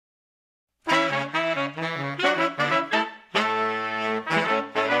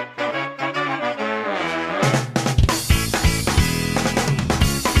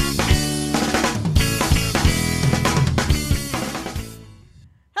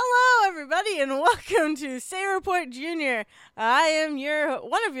everybody, and welcome to Say Report Jr. I am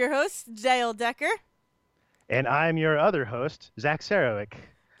one of your hosts, Dale Decker. And I'm your other host, Zach Sarowick.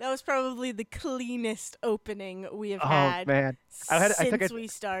 That was probably the cleanest opening we have Oh had man, since we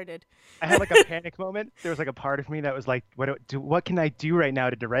started. I had like a panic moment. There was like a part of me that was like, what can I do right now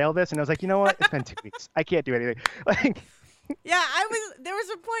to derail this? And I was like, you know what? It's been 2 weeks. I can't do anything. Like, yeah, there was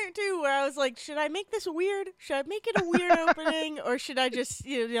a point too where I was like, should I make this weird? Should I make it a weird opening, or should I just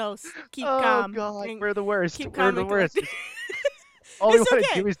keep calm? Oh god, we're the worst. Keep We're calm the and worst. collected. All we It's want to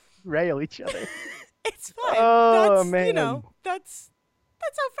okay. do is derail each other. It's fine. Oh That's, man, that's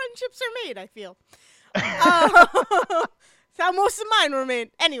how friendships are made, I feel. That's how most of mine were made.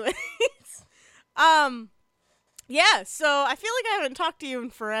 Anyways. Yeah, so I feel like I haven't talked to you in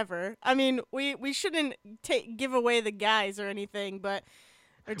forever. I mean, we shouldn't give away the guys or anything, but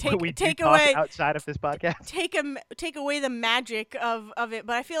or take away outside of this podcast. Take away the magic of it,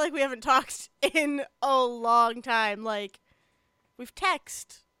 but I feel like we haven't talked in a long time. Like we've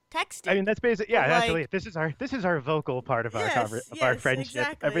texted. I mean, that's basically that's like, really it. This is our vocal part of our friendship.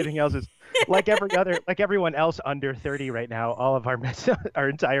 Exactly. Everything else is like everyone else under 30 right now. All of our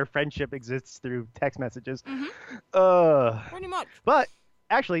entire friendship exists through text messages. Mm-hmm. Pretty much. But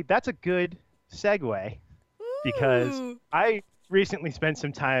actually, that's a good segue because I recently spent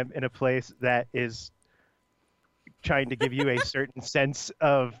some time in a place that is trying to give you a certain sense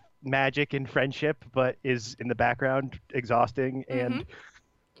of magic and friendship, but is in the background exhausting and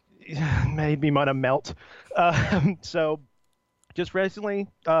made me want to melt. So just recently,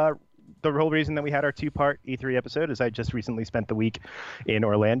 the whole reason that we had our 2-part E3 episode is I just recently spent the week in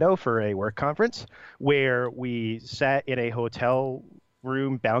Orlando for a work conference where we sat in a hotel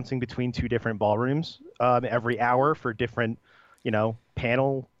room bouncing between 2 different ballrooms every hour for different,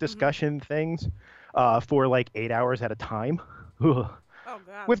 panel discussion things for like 8 hours at a time. Oh,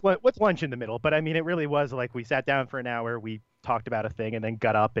 God. With lunch in the middle. But I mean, it really was like we sat down for an hour, we talked about a thing, and then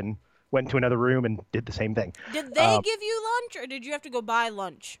got up and went to another room and did the same thing. Did they give you lunch, or did you have to go buy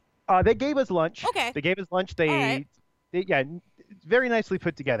lunch? They gave us lunch. Okay. They gave us lunch. Right. Very nicely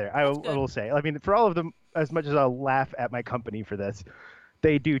put together, I will say. I mean, for all of them, as much as I'll laugh at my company for this,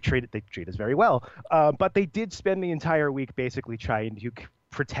 they treat us very well. But they did spend the entire week basically trying to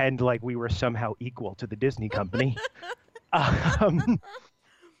pretend like we were somehow equal to the Disney company.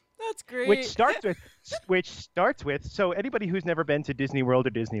 That's great. Which starts with, so anybody who's never been to Disney World or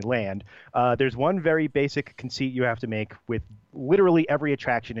Disneyland, there's one very basic conceit you have to make with literally every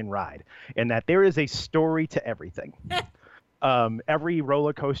attraction and ride, and that there is a story to everything. Every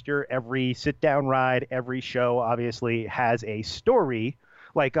roller coaster, every sit-down ride, every show obviously has a story.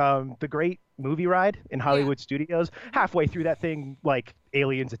 Like the Great Movie Ride in Hollywood Studios, halfway through that thing, like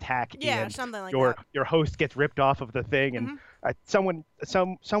aliens attack, and something like your host gets ripped off of the thing, and someone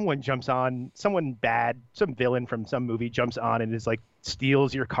jumps on, someone bad, some villain from some movie jumps on and is like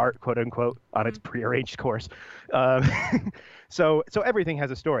steals your cart, quote unquote, on its prearranged course. So everything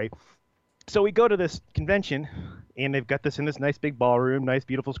has a story. So we go to this convention, and they've got this in this nice big ballroom, nice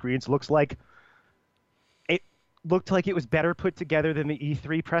beautiful screens. Looked like it was better put together than the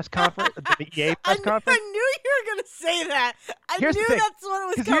E3 press conference, the EA press conference. I knew you were going to say that. I knew that's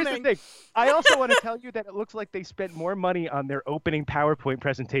what was coming. Here's the thing. I also want to tell you that it looks like they spent more money on their opening PowerPoint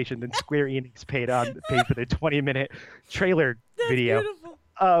presentation than Square Enix paid for their 20-minute trailer video. Beautiful.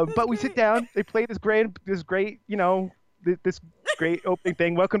 But we sit down. They play this great, this great opening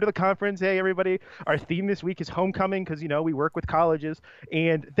thing. Welcome to the conference. Hey, everybody. Our theme this week is homecoming because, we work with colleges.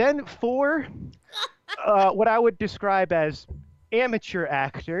 And then for what I would describe as amateur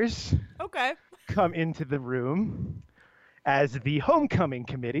actors come into the room as the homecoming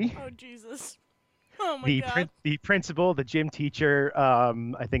committee. Oh, Jesus. Oh, my God. The principal, the gym teacher,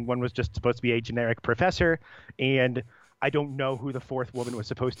 I think one was just supposed to be a generic professor, and I don't know who the 4th woman was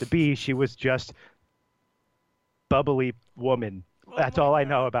supposed to be. She was just bubbly woman. That's all I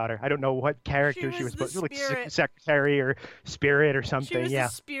know about her. I don't know what character she was supposed to be, like secretary or spirit or something. She was the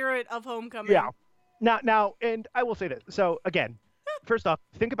spirit of homecoming. Yeah. Now, and I will say this. So again, first off,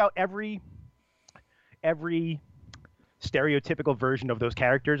 think about every stereotypical version of those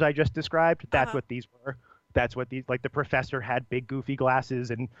characters I just described. That's what these were. That's what these, like the professor had big goofy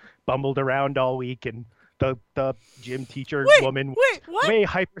glasses and bumbled around all week, and the gym teacher woman was way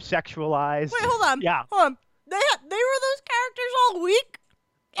hypersexualized. Wait, hold on. Yeah. Hold on. They were those characters all week?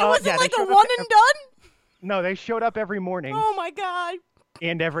 It wasn't like a one and done? No, they showed up every morning. Oh, my God.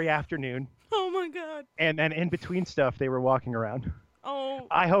 And every afternoon. Oh, my God. And then in between stuff, they were walking around. Oh.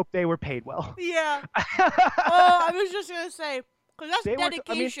 I hope they were paid well. Yeah. I was just going to say, because that's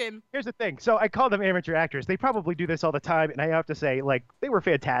dedication. Here's the thing. So I call them amateur actors. They probably do this all the time, and I have to say, like, they were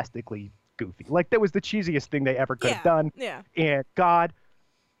fantastically goofy. Like, that was the cheesiest thing they ever could have Yeah. done. Yeah. And God,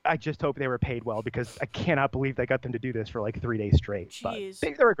 I just hope they were paid well, because I cannot believe they got them to do this for like 3 days straight. Jeez.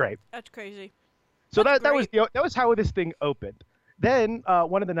 But they were great. That's crazy. So That's that was great. that was how this thing opened. Then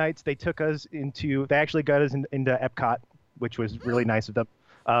one of the nights they actually got us into Epcot, which was really nice of them.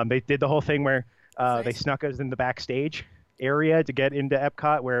 They did the whole thing where they Nice. snuck us in the backstage area to get into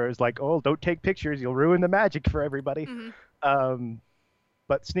Epcot, where it was like, oh, don't take pictures, you'll ruin the magic for everybody.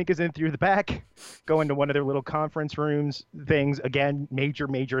 But sneak us in through the back, go into one of their little conference rooms things. Again,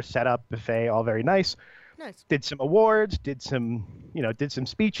 major setup, buffet, all very nice. Nice. Did some awards, did some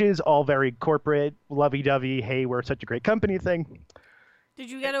speeches, all very corporate, lovey-dovey, hey, we're such a great company thing. Did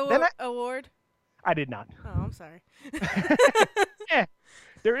you get Then an award? I did not. Oh, I'm sorry. Yeah,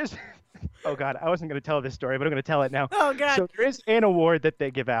 there is. Oh God, I wasn't going to tell this story, but I'm going to tell it now. Oh God. So there is an award that they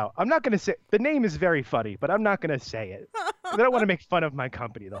give out. I'm not going to say the name is very funny, but I'm not going to say it. 'Cause I don't want to make fun of my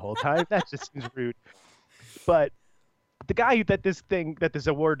company the whole time. That just seems rude. But the guy that this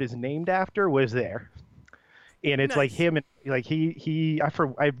award is named after was there. And it's like Nice. him, and like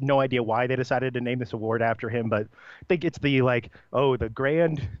I have no idea why they decided to name this award after him, but I think it's the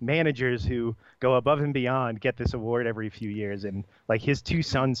grand managers who go above and beyond get this award every few years, and like his two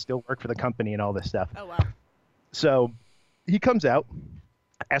sons still work for the company and all this stuff. Oh wow. So he comes out,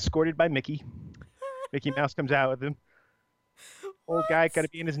 escorted by Mickey. Mickey Mouse comes out with him. Old guy, got to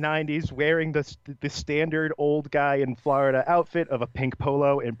be in his 90s, wearing the standard old guy in Florida outfit of a pink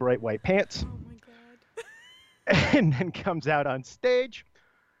polo and bright white pants. Oh my God. And then comes out on stage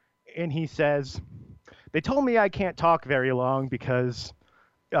and he says, they told me I can't talk very long because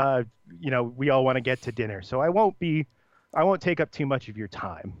we all want to get to dinner, so I won't take up too much of your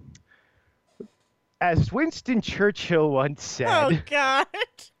time. As Winston Churchill once said, Oh God.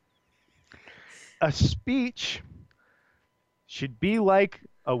 a speech should be like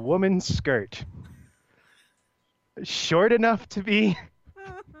a woman's skirt, short enough to be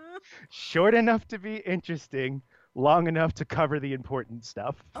interesting, long enough to cover the important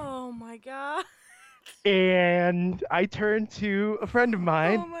stuff. Oh my God. And I turned to a friend of Oh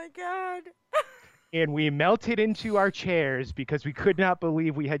mine, my God. and we melted into our chairs because we could not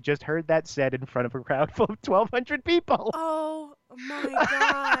believe we had just heard that said in front of a crowd full of 1,200 people. Oh my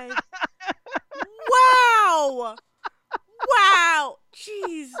God. Wow. Wow.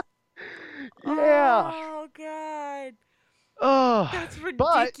 Jeez. Yeah. Oh God. Oh, That's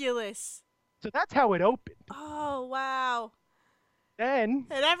but ridiculous. so that's how it opened. Oh wow. Then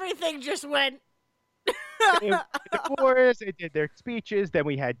And everything just went. they did the chorus, they did their speeches. Then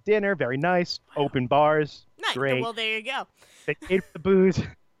we had dinner, very nice, open bars, Nice. great. Well, there you go. They paid for the booze,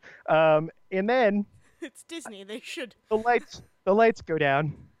 and then It's Disney. They should. the lights go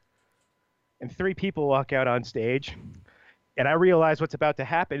down, and 3 people walk out on stage, and I realized what's about to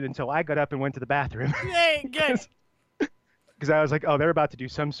happen until I got up and went to the bathroom. Hey, good. Because I was like, oh, they're about to do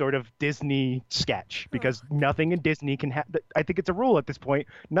some sort of Disney sketch, because nothing in Disney can happen. I think it's a rule at this point.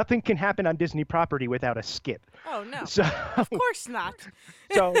 Nothing can happen on Disney property without a skit. Oh no. So, Of course not.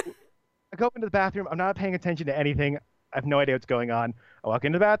 so I go into the bathroom. I'm not paying attention to anything. I have no idea what's going on. I walk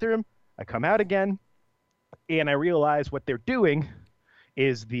into the bathroom. I come out again, and I realize what they're doing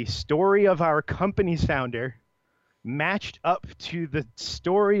is the story of our company's founder matched up to the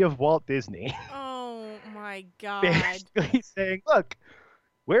story of Walt Disney. Oh my God. Basically saying, look,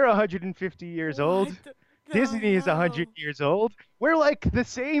 we're 150 years old. What the Disney is 100 hell? years old. We're like the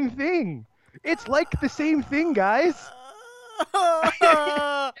same thing. It's like the same thing, guys.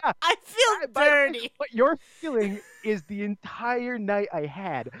 I feel By the way, dirty. what you're feeling is the entire night I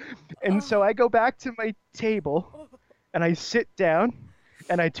had. And so I go back to my table and I sit down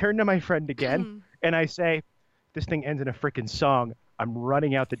and I turn to my friend again and I say, this thing ends in a freaking song. I'm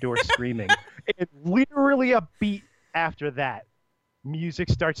running out the door screaming. And literally a beat after that, music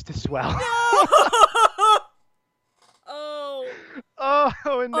starts to swell. Oh.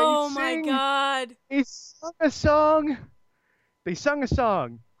 Oh, and they Oh my sing. God. They sung a song. They sung a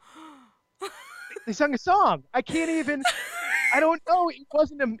song. They sung a song. I can't even. I don't know.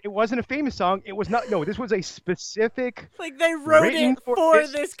 It wasn't a famous song. It was not. No, this was a specific. Like they wrote Written it for for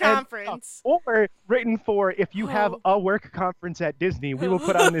this this and- conference. Or written for if you have Oh. a work conference at Disney, we will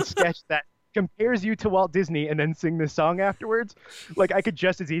put on this sketch that compares you to Walt Disney and then sing this song afterwards. Like I could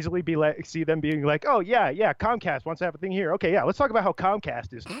just as easily be like, see them being like, oh yeah, Comcast wants to have a thing here. Okay, yeah, let's talk about how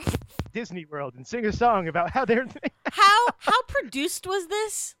Comcast is Disney World and sing a song about how they're. How produced was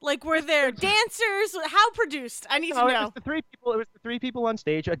this? Like, were there dancers? How produced? I need to No, it know. was the 3 people. It was the 3 people on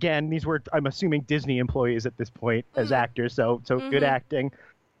stage. Again, these were, I'm assuming, Disney employees at this point as actors. So good acting.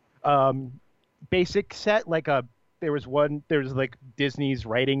 Basic set, like a there was like Disney's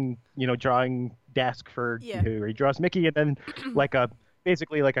writing, drawing desk for Yeah. where he draws Mickey, and then like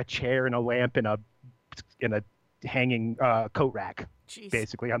basically like a chair and a lamp and a hanging coat rack, Jeez.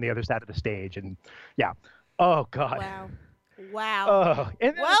 basically on the other side of the stage, and yeah. Oh God. Wow. Wow. Oh,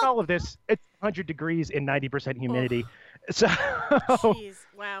 and then Well- all of this, it's 100 degrees and 90% humidity. So, Jeez.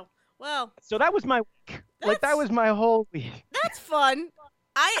 Wow. Well, so that was my week. Like that That's- was my whole week. that's fun.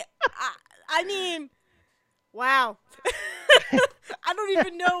 I mean, wow. I don't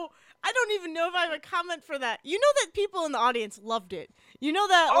even know. I don't even know if I have a comment for that. You know that people in the audience loved it. You know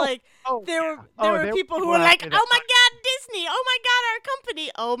that there were people who were like, "Oh my God, Disney! Oh my God, our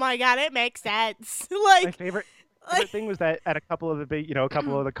company! Oh my God, it makes sense!" My favorite thing was that at a couple of the big, a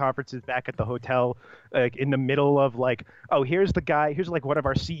couple of the conferences back at the hotel, like in the middle of like, oh, here's the guy, here's like one of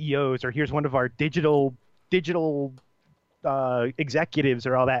our CEOs, or here's one of our digital executives,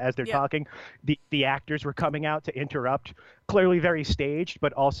 or all that, as they're talking, the actors were coming out to interrupt, clearly very staged,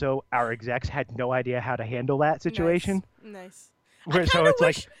 but also our execs had no idea how to handle that situation. Nice. Where, I so kind of it's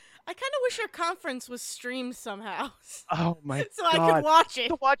wish. like, I kind of wish our conference was streamed somehow, oh my so God. I could watch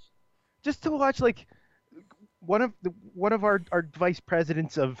it. Just to watch like one of our vice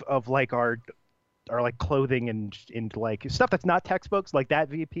presidents of like our like clothing and like stuff that's not textbooks, like that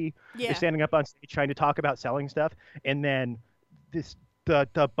VP Yeah. is standing up on stage trying to talk about selling stuff, and then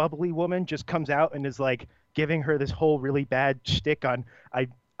the bubbly woman just comes out and is like giving her this whole really bad shtick on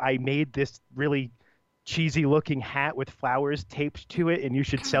I made this really cheesy looking hat with flowers taped to it, and you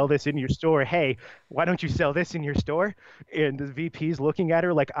should sell this in your store. Hey, why don't you sell this in your store? And the VP's looking at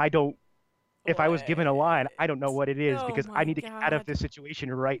her like, if I was given a line, I don't know what it is, Oh because my I need to get out of God. this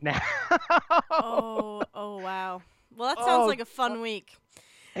situation right now. Oh wow. Well, that sounds like a fun week.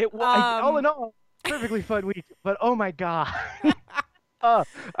 It was all in all, perfectly fun week, but oh my God.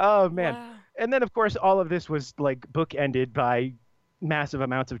 Oh man. Wow. And then of course all of this was like bookended by massive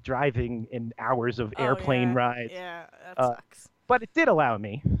amounts of driving and hours of airplane rides. Yeah, that sucks. But it did allow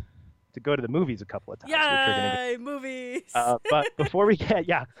me to go to the movies a couple of times, which we're gonna Yay, movies. but before we get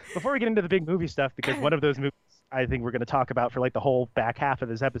into the big movie stuff, because one of those movies I think we're going to talk about for like the whole back half of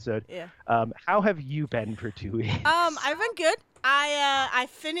this episode. Yeah. How have you been for 2 weeks? I've been good. I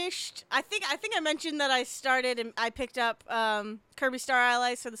finished. I think I mentioned that I started and I picked up Kirby Star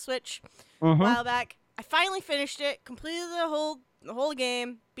Allies for the Switch a while back. I finally finished it, completed the whole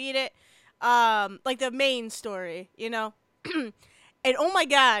game, beat it. Like the main story, and oh my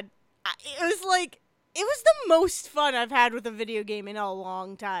God, it was the most fun I've had with a video game in a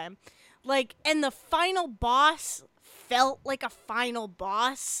long time. Like, and the final boss felt like a final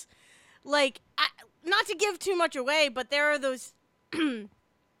boss. Like, not to give too much away, but there are those, it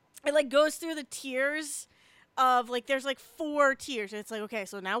like goes through the tiers of like, there's like 4 tiers. It's like, okay,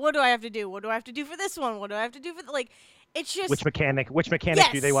 so now what do I have to do? What do I have to do for this one? What do I have to do for like, it's just. Which mechanic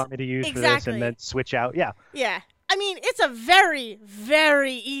Yes, do they want me to use for this, and then switch out? Yeah. Yeah. I mean, it's a very,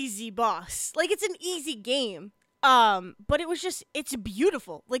 very easy boss. Like, it's an easy game. But it's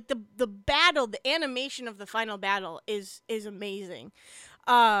beautiful. Like the battle, the animation of the final battle is amazing.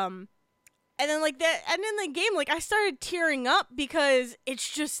 And then and in the game, like I started tearing up because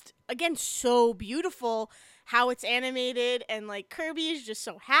it's just, again, so beautiful how it's animated, and like Kirby is just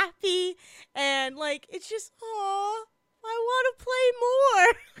so happy, and like it's just, aw, I want to play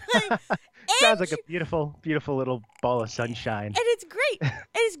more. Like, Sounds like a beautiful, beautiful little ball of sunshine. And it's great.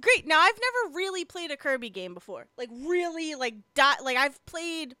 It's great. Now, I've never really played a Kirby game before. Like, really, like I've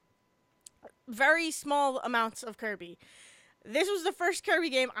played very small amounts of Kirby. This was the first Kirby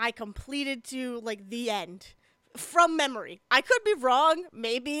game I completed to, like, the end. From memory. I could be wrong.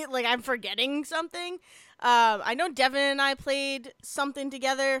 Maybe, like, I'm forgetting something. I know Devin and I played something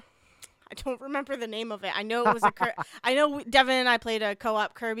together. I don't remember the name of it. I know it was I know Devin and I played a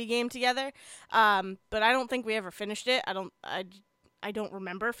co-op Kirby game together, but I don't think we ever finished it. I don't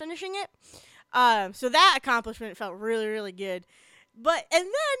remember finishing it. So that accomplishment felt really, really good. And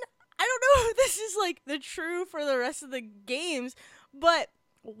then I don't know if this is like the true for the rest of the games, but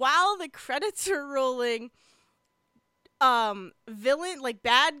while the credits are rolling, villains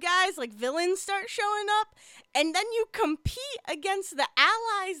start showing up, and then you compete against the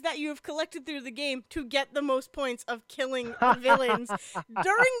allies that you have collected through the game to get the most points of killing the villains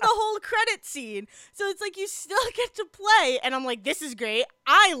during the whole credit scene. So it's like you still get to play, and I'm like, this is great.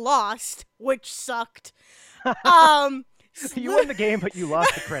 I lost, which sucked. You won the game, but you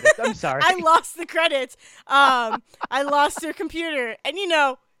lost the credits. I'm sorry. I lost the credits. I lost their computer, and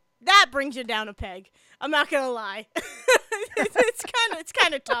that brings you down a peg. I'm not gonna lie. it's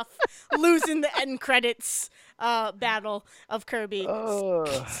kind of tough losing the end credits battle of Kirby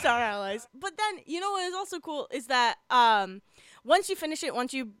Star Allies. But then what is also cool is that once you finish it,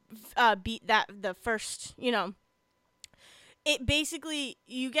 once you beat the first, it basically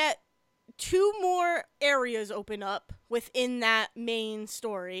you get 2 more areas open up within that main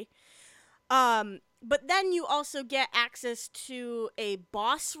story. But then you also get access to a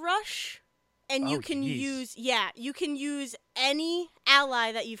boss rush, and you can use any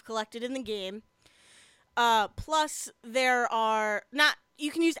ally that you've collected in the game. Plus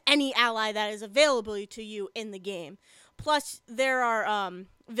you can use any ally that is available to you in the game. Plus there are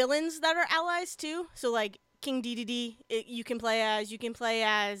villains that are allies too. So like King Dedede, you can play as.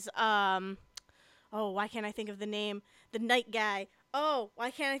 Why can't I think of the name? The Knight guy. Oh,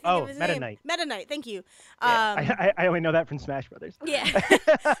 why can't I think of his Meta name? Knight. Meta Knight, thank you. Yeah, I only know that from Smash Brothers. Yeah.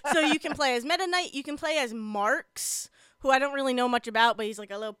 So you can play as Meta Knight. You can play as Marks, who I don't really know much about, but he's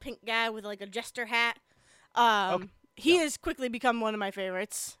like a little pink guy with like a jester hat. He has quickly become one of my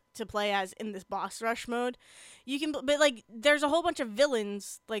favorites to play as in this boss rush mode. But like there's a whole bunch of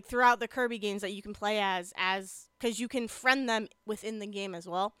villains like throughout the Kirby games that you can play as because you can friend them within the game as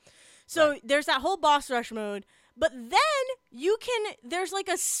well. So there's that whole boss rush mode. But then there's like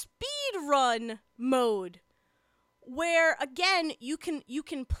a speed run mode where again you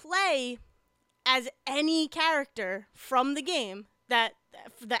can play as any character from the game, that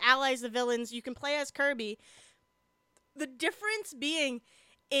the allies, the villains, you can play as Kirby. The difference being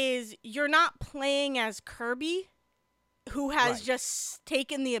is you're not playing as Kirby, who has just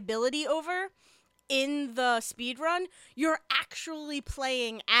taken the ability over in the speed run. You're actually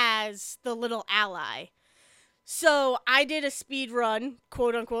playing as the little ally. So I did a speed run,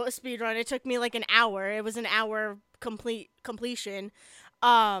 quote unquote, a speed run. It took me like an hour. It was an hour completion.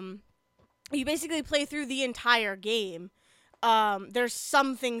 You basically play through the entire game. There's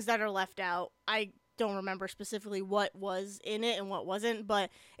some things that are left out. I don't remember specifically what was in it and what wasn't, but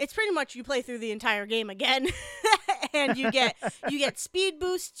it's pretty much you play through the entire game again, and you get speed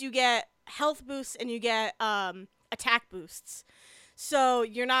boosts, you get health boosts, and you get attack boosts. So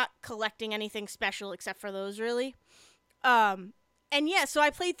you're not collecting anything special except for those, really. So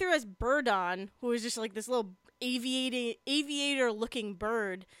I played through as Birdon, who was just like this little aviator-looking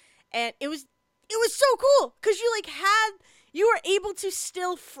bird, and it was so cool because you were able to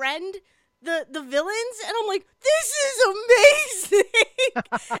still friend the villains, and I'm like, this is amazing,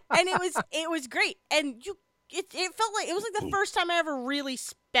 and it was great, and it felt like it was like the first time I ever really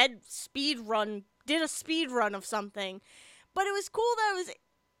did a speed run of something. But it was cool that it was,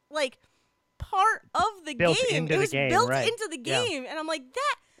 like, part of the game. It was built into the game. And I'm like,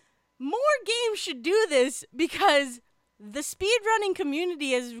 more games should do this because the speedrunning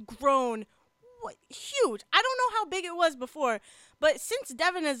community has grown huge. I don't know how big it was before, but since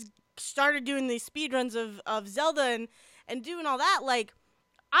Devin has started doing these speedruns of Zelda and doing all that, like,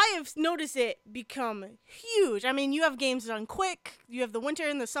 I have noticed it become huge. I mean, you have games done quick. You have the winter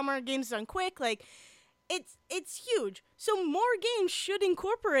and the summer games done quick. Like, it's huge. So more games should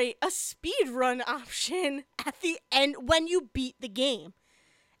incorporate a speed run option at the end when you beat the game.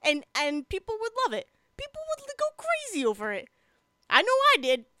 And people would love it. People would go crazy over it. I know I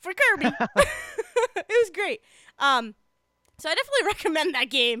did for Kirby. It was great. So I definitely recommend that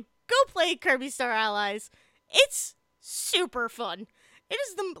game. Go play Kirby Star Allies. It's super fun. It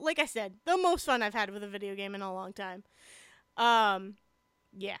is like I said, the most fun I've had with a video game in a long time.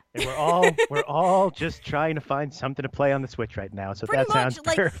 Yeah. And we're all just trying to find something to play on the Switch right now. So pretty that sounds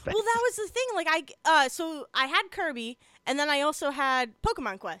much, perfect. Well, that was the thing. Like so I had Kirby, and then I also had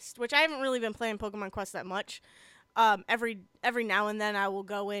Pokemon Quest, which I haven't really been playing Pokemon Quest that much. Every now and then I will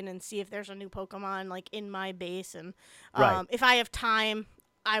go in and see if there's a new Pokemon like in my base, and if I have time,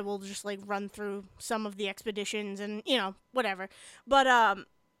 I will just like run through some of the expeditions and whatever. But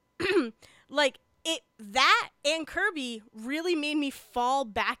like. That and Kirby really made me fall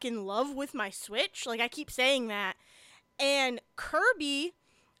back in love with my Switch. Like, I keep saying that. And Kirby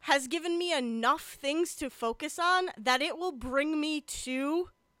has given me enough things to focus on that it will bring me to,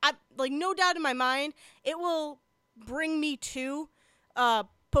 no doubt in my mind, it will bring me to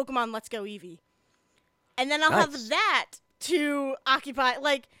Pokemon Let's Go Eevee. And then I'll have that to occupy.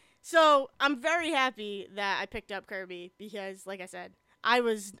 So I'm very happy that I picked up Kirby because, like I said, I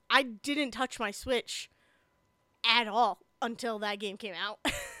didn't touch my Switch at all until that game came out.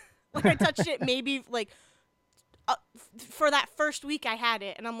 I touched it maybe for that first week I had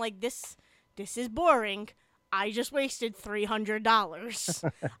it, and I'm like, this is boring. I just wasted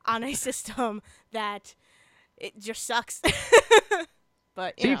 $300 on a system that it just sucks.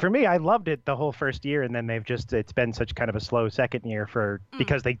 But See, for me, I loved it the whole first year, and then it's been such kind of a slow second year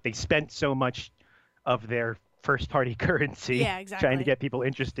because they spent so much of their first party currency trying to get people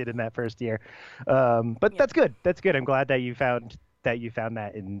interested in that first year. But that's good. That's good. I'm glad that you found that,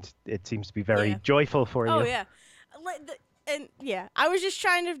 and it seems to be very joyful for you. Oh yeah, and I was just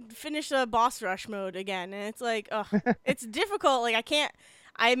trying to finish the boss rush mode again, and it's like, it's difficult. Like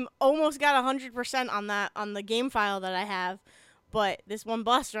I'm almost got 100% on the game file that I have, but this one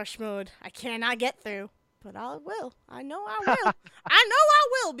boss rush mode I cannot get through. But I will. I know I will. I know I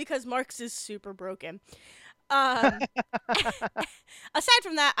will, because Marks is super broken. Aside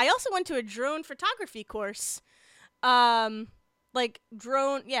from that, I also went to a drone photography course. Drone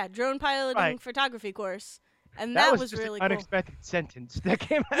piloting photography course. And that was just really an cool. unexpected sentence that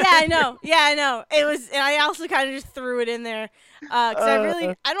came out. Yeah, I know. It was, and I also kind of just threw it in there because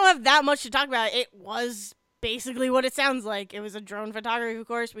I don't have that much to talk about. It was basically what it sounds like. It was a drone photography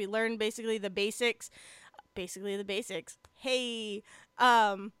course. We learned basically the basics. Hey,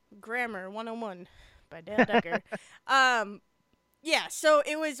 Grammar 101 by Dale Decker. So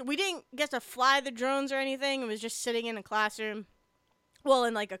we didn't get to fly the drones or anything. It was just sitting in a classroom,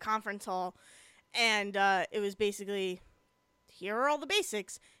 in like a conference hall. And it was basically, here are all the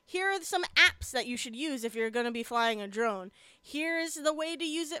basics. Here are some apps that you should use if you're going to be flying a drone. Here's the way to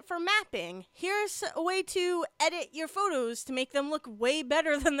use it for mapping. Here's a way to edit your photos to make them look way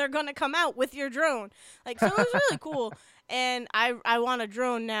better than they're going to come out with your drone. So it was really cool. And I want a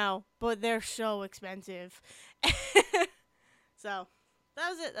drone now, but they're so expensive. So that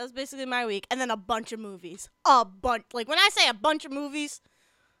was it. That was basically my week. And then a bunch of movies. Like, when I say a bunch of movies,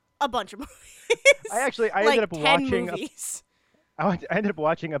 a bunch of movies. I ended up watching movies. I ended up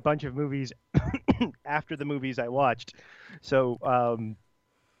watching a bunch of movies after the movies I watched. So,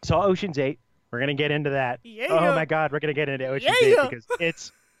 saw Ocean's 8. We're going to get into that. Yeah. Oh my God, we're going to get into Ocean's 8 because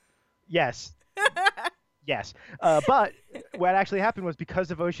it's, yes. Yes. But what actually happened was, because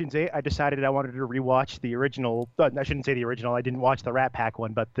of Ocean's 8, I decided I wanted to rewatch the original. I shouldn't say the original. I didn't watch the Rat Pack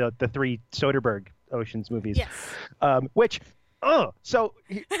one, but the 3 Soderbergh Ocean's movies. Yes. So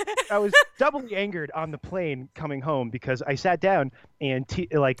I was doubly angered on the plane coming home because I sat down and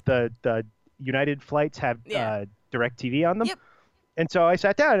the United flights have direct TV on them. Yep. And so I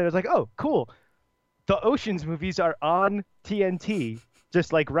sat down and I was like, oh, cool. The Ocean's movies are on TNT,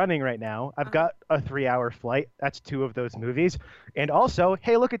 just like running right now. I've got a 3-hour flight. That's 2 of those movies. And also,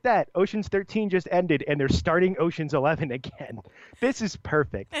 hey, look at that. Ocean's 13 just ended and they're starting Ocean's 11 again. This is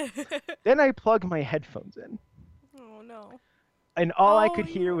perfect. Then I plug my headphones in. Oh, no. And all I could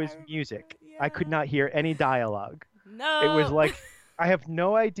hear was music. Yeah. I could not hear any dialogue. No. It was like, I have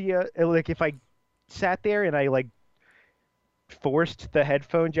no idea. Like, if I sat there and I forced the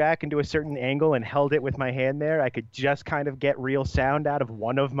headphone jack into a certain angle and held it with my hand there, I could just kind of get real sound out of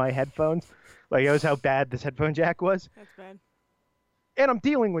one of my headphones. Like, that was how bad this headphone jack was. That's bad. And I'm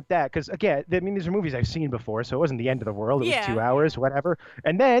dealing with that because, again, these are movies I've seen before, so it wasn't the end of the world. It was 2 hours, whatever.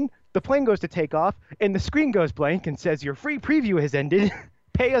 And then the plane goes to take off, and the screen goes blank and says, your free preview has ended.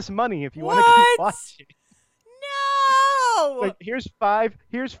 Pay us money if you want to keep watching. No! Like, here's five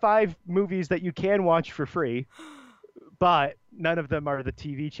movies that you can watch for free, but none of them are the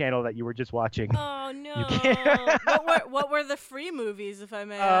TV channel that you were just watching. Oh, no. What were the free movies, if I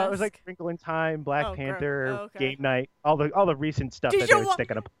may ask? It was like Wrinkle in Time, Black Panther, Game Night, all the recent stuff that they were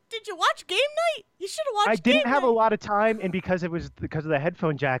sticking up. Did you watch Game Night? You should have watched Game Night. I didn't have a lot of time, and because of the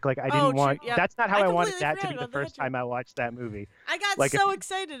headphone jack, I didn't want. Yeah. That's not how I wanted that to be the first time I watched that movie. I got so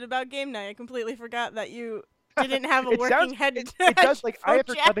excited about Game Night, I completely forgot that you didn't have a working head. It does. I have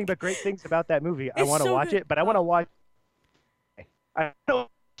heard nothing but great things about that movie. I want to watch it, but I want to watch. I don't.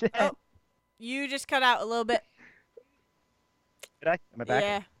 You just cut out a little bit. Did I? Am I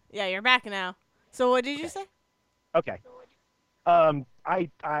back? Yeah, you're back now. So what did you say? Okay. If I'm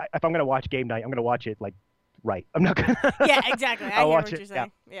gonna watch Game Night, I'm gonna watch it right. I'm not gonna. Yeah, exactly. I hear what you're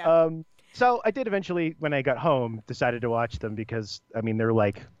saying. Yeah. So I did eventually, when I got home, decided to watch them because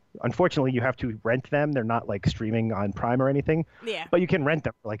they're unfortunately you have to rent them. They're not streaming on Prime or anything. Yeah. But you can rent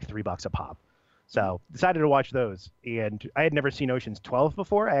them for $3 a pop. So decided to watch those, and I had never seen Ocean's 12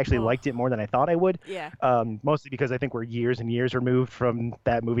 before. I actually liked it more than I thought I would. Yeah. Mostly because I think we're years and years removed from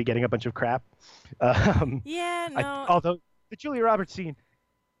that movie getting a bunch of crap. Yeah, no. Although the Julia Roberts scene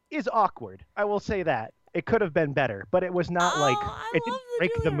is awkward, I will say that. It could have been better, but it was not it didn't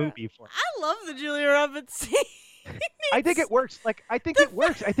break the movie for me. I love the Julia Roberts scene. I think it works. I think it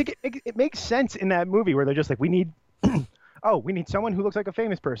works. I think it makes sense in that movie where they're just we need. We need someone who looks like a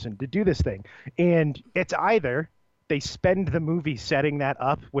famous person to do this thing. And it's either they spend the movie setting that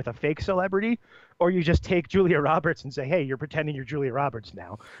up with a fake celebrity, or you just take Julia Roberts and say, "Hey, you're pretending you're Julia Roberts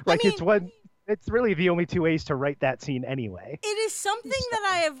now." I Like mean, it's really the only two ways to write that scene anyway. it is something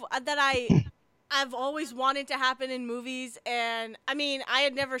So, I've always wanted to happen in movies, and I mean, I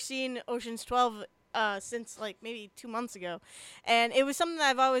had never seen Ocean's 12 since like maybe 2 months ago, and it was something that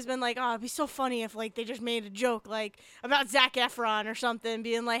I've always been like, oh, it'd be so funny if like they just made a joke like about Zac Efron or something,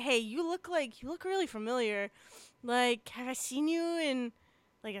 being like, hey, you look really familiar, like have I seen you in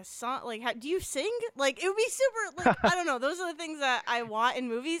like a song, like do you sing? Like it would be super like I don't know, those are the things that I want in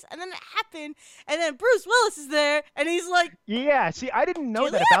movies, and then it happened, and then Bruce Willis is there and he's like, yeah, see, I didn't know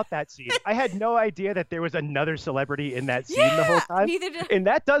Julia? that about that scene. I had no idea that there was another celebrity in that scene the whole yeah, time. neither did And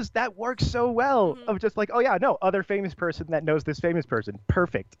that works so well Mhm. of just like, oh yeah, no, other famous person that knows this famous person.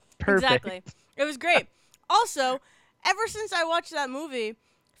 Perfect. Exactly. It was great. Also, ever since I watched that movie,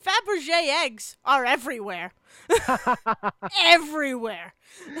 Fabergé eggs are everywhere. Everywhere.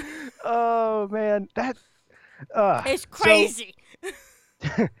 Oh man, It's so crazy.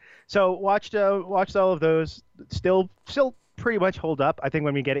 so watched all of those. Still pretty much hold up. I think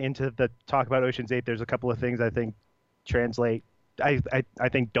when we get into the talk about Ocean's 8, there's a couple of things I think translate. I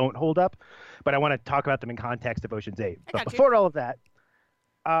think don't hold up, but I want to talk about them in context of Ocean's 8. I But got you. before all of that,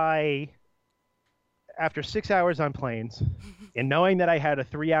 after 6 hours on planes and knowing that I had a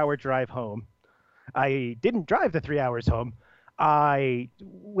 3-hour drive home, I didn't drive the 3 hours home. I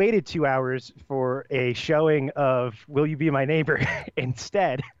waited 2 hours for a showing of Will You Be My Neighbor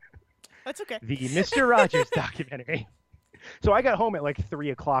instead, That's okay. the Mr. Rogers documentary. So I got home at like 3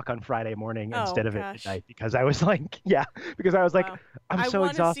 o'clock on Friday morning Oh, instead of at gosh. midnight because I was like, yeah, because I was like, Wow. I'm I so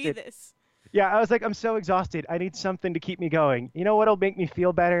want to see exhausted. this. Yeah, I was like, I'm so exhausted. I need something to keep me going. You know what'll make me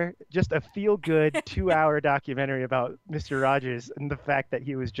feel better? Just a feel good 2 hour documentary about Mr. Rogers and the fact that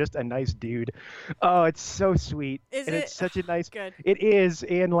he was just a nice dude. Oh, it's so sweet. Is And it? it's such a nice, Good. it is.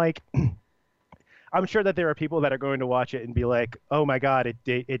 And like, I'm sure that there are people that are going to watch it and be like, oh my God,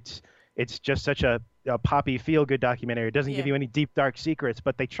 it's just such a poppy feel good documentary. It doesn't give Yeah. you any deep, dark secrets,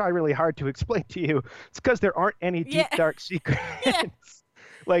 but they try really hard to explain to you. It's because there aren't any deep, Yeah. dark secrets. Yeah.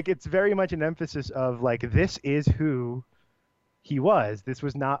 Like it's very much an emphasis of like this is who he was. This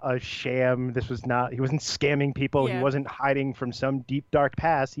was not a sham. He wasn't scamming people. He Yeah. wasn't hiding from some deep dark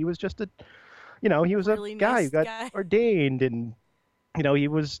past. He was just he was Really a guy nice who got guy. ordained, and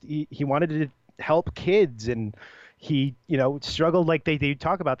he wanted to help kids, and he struggled, like they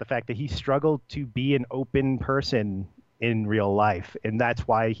talk about the fact that he struggled to be an open person in real life, and that's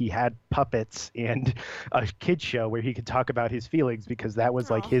why he had puppets and a kid show where he could talk about his feelings, because that was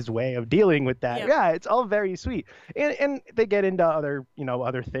like Aw. his way of dealing with that. Yep. Yeah, it's all very sweet, and they get into other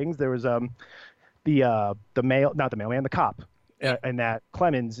things. There was the cop, Yeah. and that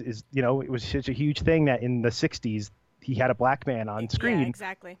Clemens is, it was such a huge thing that in the 60s he had a black man on Yeah, screen.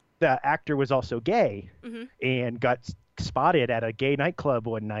 exactly. The actor was also gay Mhm. and got spotted at a gay nightclub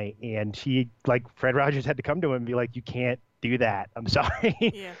one night, and Fred Rogers had to come to him and be like, you can't do that, I'm sorry.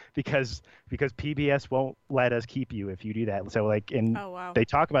 Yeah. because PBS won't let us keep you if you do that. So and Oh wow. they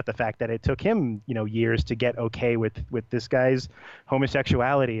talk about the fact that it took him years to get okay with this guy's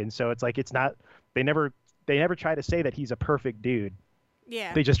homosexuality, and so it's like it's not, they never try to say that he's a perfect dude.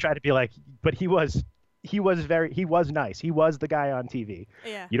 Yeah. They just try to be like, but he was nice. He was the guy on TV.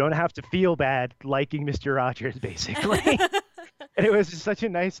 Yeah. You don't have to feel bad liking Mr. Rogers, basically. And it was just such a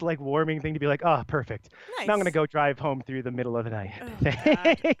nice, like, warming thing to be like, oh, perfect. Nice. Now I'm gonna go drive home through the middle of the night. Oh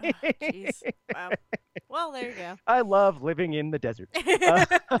God. Oh, jeez. Wow. Well, there you go. I love living in the desert.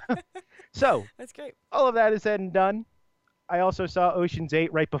 So That's great. all of that is said and done. I also saw Ocean's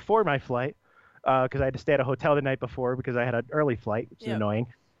 8 right before my flight because I had to stay at a hotel the night before because I had an early flight, which is Yep. annoying.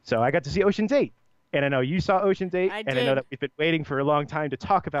 So I got to see Ocean's 8. And I know you saw Ocean's 8, I and I know did. that we've been waiting for a long time to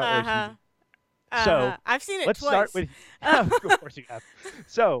talk about Ocean's 8. So, I've seen it Let's twice. start with of course you have.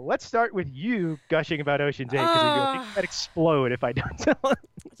 So let's start with you gushing about Ocean's 8 because I think that explode if I don't tell it.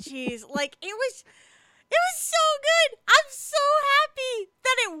 Jeez, like it was so good. I'm so happy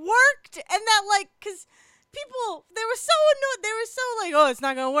that it worked, and that like, cause people they were so annoyed. They were so like, oh, it's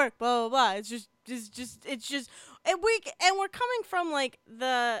not gonna work. Blah blah blah. It's just, and we're coming from like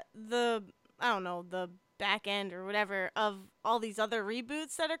the I don't know, the back end or whatever of all these other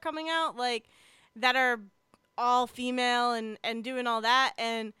reboots that are coming out, like that are all female and doing all that,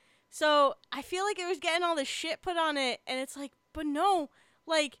 and so I feel like it was getting all this shit put on it, and it's like, but no,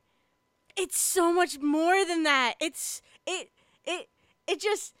 like it's so much more than that. It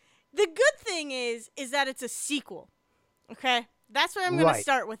just, the good thing is that it's a sequel. Okay? That's where I'm going to Right.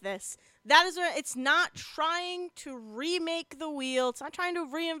 start with this. That is where it's not trying to remake the wheel. It's not trying to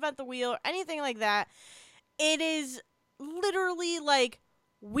reinvent the wheel or anything like that. it is literally like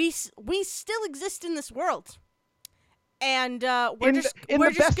we still exist in this world. And we're just in we're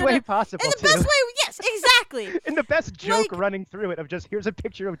the just best gonna, way possible, in the too. best way, yes, exactly. In the best joke Like, running through it of just, here's a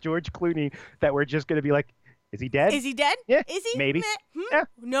picture of George Clooney that we're just going to be like, is he dead? is he dead? Yeah, Is he? maybe. Meh, Yeah.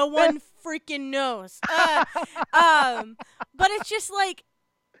 No one freaking knows. But it's just like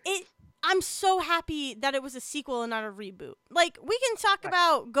it. I'm so happy that it was a sequel and not a reboot. Like, we can talk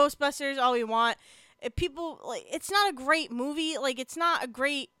about Ghostbusters all we want. If people like, it's not a great movie. Like, it's not a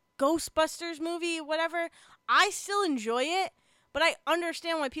great Ghostbusters movie. Whatever. I still enjoy it, but I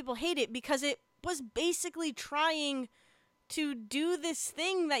understand why people hate it, because it was basically trying to do this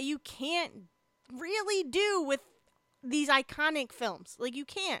thing that you can't really do with these iconic films. Like, you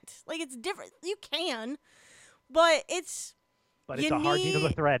can't. Like, it's different. You can, but it's a hard needle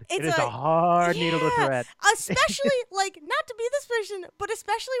to thread. It is a hard yeah, needle to thread. Especially, like, not to be this person, but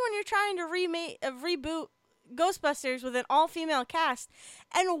especially when you're trying to reboot Ghostbusters with an all-female cast,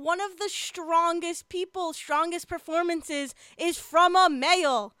 and one of the strongest performances is from a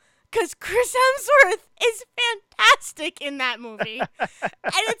male, because Chris Hemsworth is fantastic in that movie. And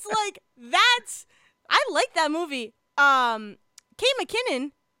it's like, I like that movie. Kate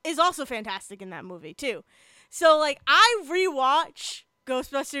McKinnon is also fantastic in that movie too. So, like, I rewatch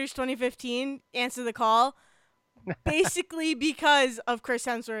Ghostbusters 2015, Answer the Call, basically because of Chris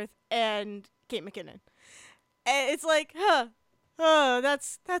Hemsworth and Kate McKinnon. And it's like,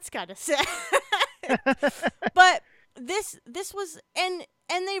 that's kind of sad. But this was, and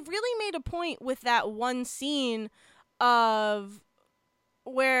they really made a point with that one scene of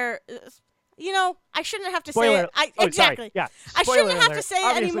where, I shouldn't have to Spoiler. say it. Sorry. Exactly. Yeah. I Spoiler shouldn't have alert. to say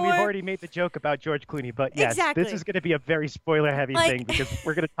Obviously, it anymore. we've already made the joke about George Clooney, but yes, Exactly. this is going to be a very spoiler-heavy thing, because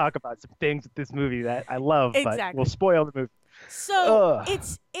we're going to talk about some things with this movie that I love, but we'll spoil the movie. So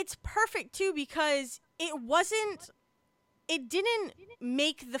it's perfect too, because it didn't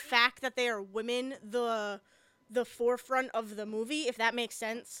make the fact that they are women the forefront of the movie, if that makes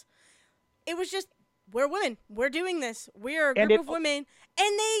sense. It was just, we're women. We're doing this. We're a group of women.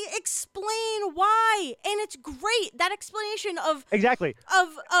 And they explain why. And it's great. That explanation of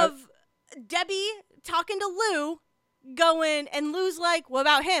Debbie talking to Lou, going, and Lou's like, what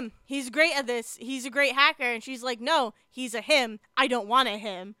about him? He's great at this. He's a great hacker. And she's like, no, he's a him. I don't want a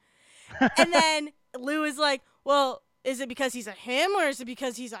him. And then Lou is like, well, is it because he's a him, or is it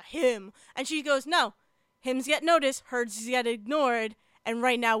because he's a him? And she goes, no, hims get noticed, herds get ignored, and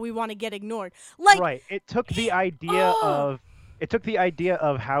right now we want to get ignored. Like, right. It took the idea of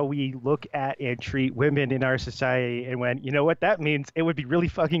how we look at and treat women in our society, and went, you know what that means? It would be really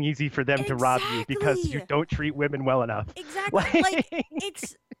fucking easy for them to rob you because you don't treat women well enough. Exactly. Like,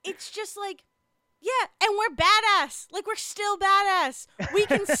 it's just like, yeah, and we're badass. Like, we're still badass. We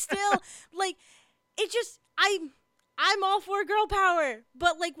can still, like, it just, I'm all for girl power,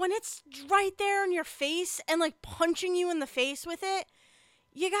 but, like, when it's right there in your face and, like, punching you in the face with it,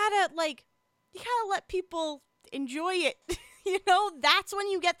 you gotta let people enjoy it. That's when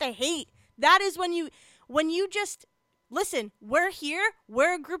you get the hate. That is when you just, listen, we're here,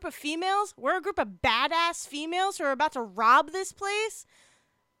 we're a group of females, we're a group of badass females who are about to rob this place.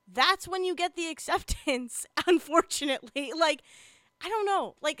 That's when you get the acceptance, unfortunately. Like, I don't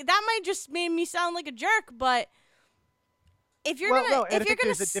know. Like, that might just made me sound like a jerk, but if you're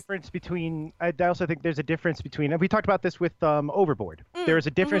there's a difference between. I also think there's a difference between. And we talked about this with Overboard. There is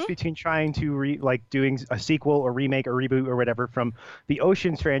a difference between trying to doing a sequel or remake or reboot or whatever from the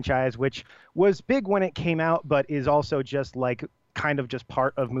Oceans franchise, which was big when it came out, but is also just like kind of just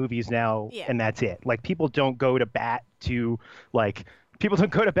part of movies now, and that's it. Like, people don't go to bat to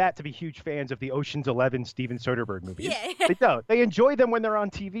be huge fans of the Ocean's 11 Steven Soderbergh movies. Yeah. They don't. They enjoy them when they're on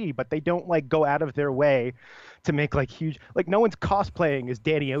TV, but they don't go out of their way to make huge. No one's cosplaying as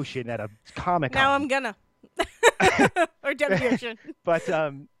Danny Ocean at a Comic-Con. Now I'm gonna. Or Danny Ocean. But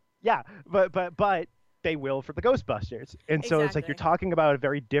but they will for the Ghostbusters, and so it's like you're talking about a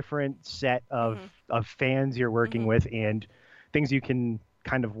very different set of fans you're working with, and things you can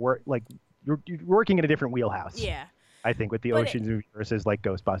kind of work you're working in a different wheelhouse. Yeah. I think with the Oceans movie versus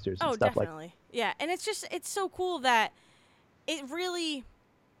Ghostbusters and stuff definitely. Yeah, and it's so cool that it really,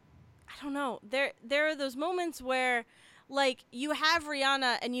 I don't know, there are those moments where, you have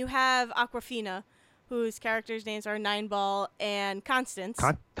Rihanna and you have Awkwafina, whose characters' names are Nineball and Constance.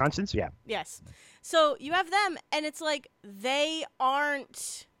 Constance, yeah. Yes. So you have them, and it's like, they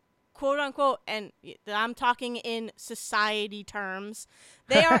aren't, quote unquote, and I'm talking in society terms,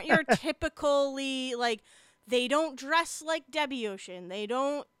 they aren't your typically, they don't dress like Debbie Ocean. They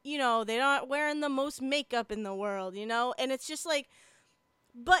don't, they're not wearing the most makeup in the world, and it's just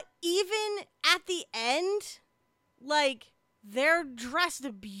But even at the end, like, they're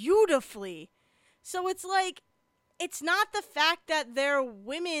dressed beautifully. So it's like, it's not the fact that they're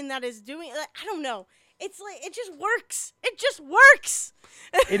women that is doing, like, I don't know. It's like, it just works. It just works.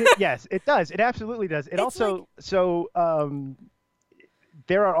 Yes, it does. It absolutely does. It It's also,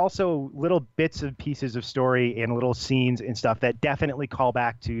 there are also little bits and pieces of story and little scenes and stuff that definitely call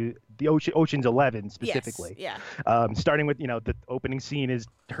back to the Ocean's 11 specifically. Yes, yeah. Starting with, the opening scene is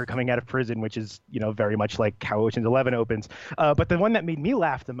her coming out of prison, which is, very much like how Ocean's 11 opens. But the one that made me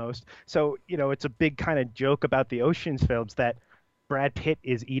laugh the most, so, it's a big kind of joke about the Ocean's films that Brad Pitt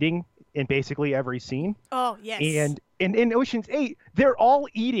is eating in basically every scene. Oh, yes. And in Ocean's 8, they're all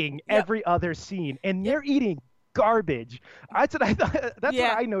eating every other scene, and they're eating garbage. That's what I thought. That's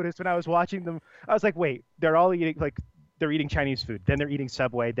what I noticed when I was watching them. I was like, wait, they're all eating, like, they're eating Chinese food, then they're eating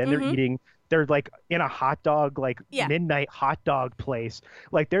Subway, then they're like in a hot dog, like midnight hot dog place.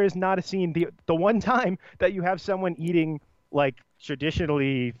 Like, there is not a scene. The one time that you have someone eating like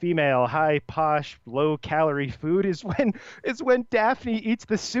traditionally female, high posh, low calorie food is when Daphne eats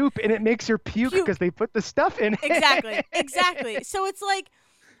the soup and it makes her puke because they put the stuff in it. Exactly. So it's like,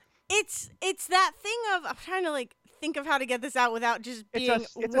 it's that thing of, I'm trying to like think of how to get this out without just being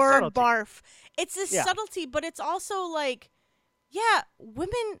word barf. It's this subtlety, but it's also like, yeah,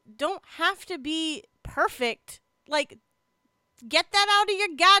 women don't have to be perfect. Like, get that out of your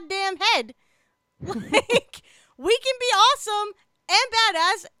goddamn head. Like, we can be awesome and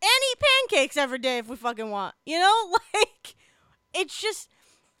badass and eat pancakes every day if we fucking want. Like, it's just,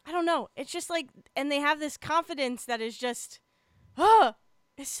 I don't know. It's just like, and they have this confidence that is just,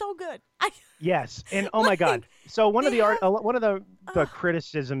 it's so good. Yes, and oh my God! So one of the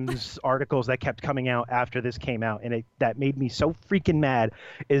criticisms articles that kept coming out after this came out, and that made me so freaking mad,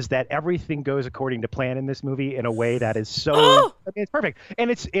 is that everything goes according to plan in this movie in a way that is so. I mean, it's perfect, and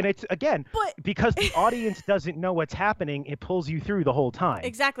it's again, because the audience doesn't know what's happening, it pulls you through the whole time.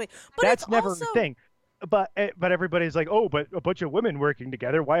 Exactly, but that's it's never also... the thing. But everybody's like, oh, but a bunch of women working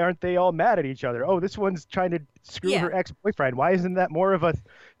together. Why aren't they all mad at each other? Oh, this one's trying to screw her ex-boyfriend. Why isn't that more of a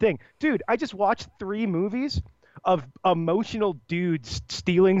thing? Dude, I just watched 3 movies of emotional dudes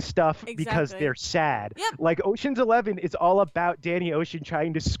stealing stuff because they're sad. Yep. Like Ocean's 11 is all about Danny Ocean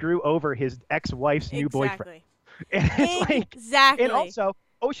trying to screw over his ex-wife's new boyfriend. And it's like, and also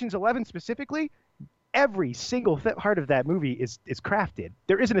Ocean's 11 specifically, every single part of that movie is crafted.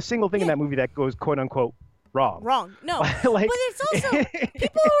 There isn't a single thing in that movie that goes quote unquote wrong. No. Like, but it's also,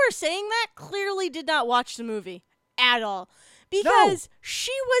 people who are saying that clearly did not watch the movie at all. Because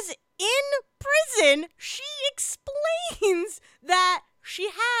she was in prison. She explains that she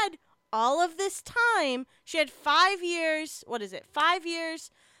had all of this time. She had 5 years. What is it? 5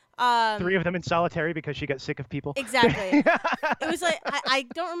 years. 3 of them in solitary because she got sick of people. Exactly. It was like, I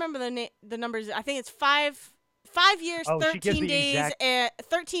don't remember the numbers. I think it's 5 years, 13 days,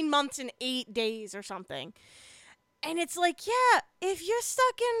 13 months and 8 days or something. And it's like, yeah, if you're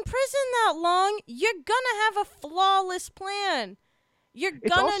stuck in prison that long, you're gonna have a flawless plan. You're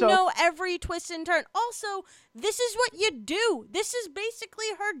gonna know every twist and turn. Also, this is what you do. This is basically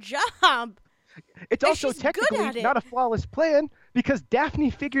her job. It's also technically not a flawless plan because Daphne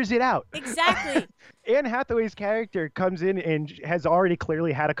figures it out. Exactly. Anne Hathaway's character comes in and has already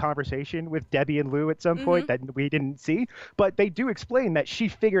clearly had a conversation with Debbie and Lou at some point that we didn't see, but they do explain that she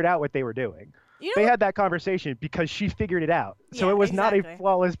figured out what they were doing. They had that conversation because she figured it out. So it was not a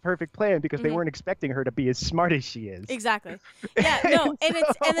flawless, perfect plan because they weren't expecting her to be as smart as she is. Exactly. Yeah, no,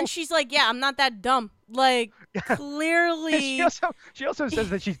 and then she's like, yeah, I'm not that dumb. Like, clearly. She also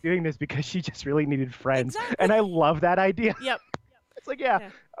says that she's doing this because she just really needed friends. Exactly. And I love that idea. Yep. It's like, yeah,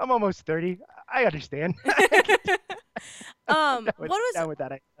 I'm almost 30. I understand. What was down with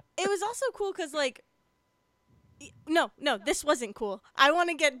that idea. It was also cool because, like, no, this wasn't cool. I want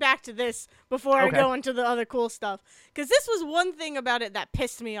to get back to this before I go into the other cool stuff. Because this was one thing about it that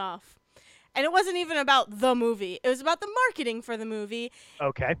pissed me off. And it wasn't even about the movie. It was about the marketing for the movie.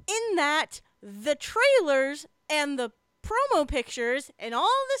 Okay. In that, the trailers and the promo pictures and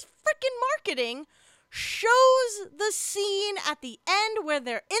all this freaking marketing shows the scene at the end where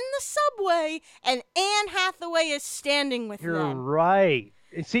they're in the subway and Anne Hathaway is standing with them. You're right.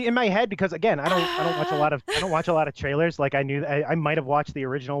 See, in my head, because again, I don't watch a lot of trailers. Like I might have watched the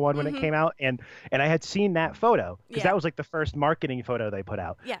original one when it came out, and I had seen that photo because that was like the first marketing photo they put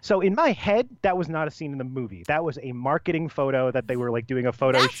out. Yeah. So in my head, that was not a scene in the movie. That was a marketing photo that they were like doing a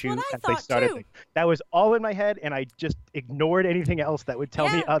photo shoot that they started. Too. That was all in my head, and I just ignored anything else that would tell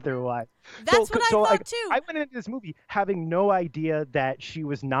me otherwise. That's what I thought too. I went into this movie having no idea that she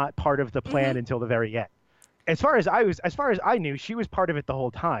was not part of the plan until the very end. as far as I knew, she was part of it the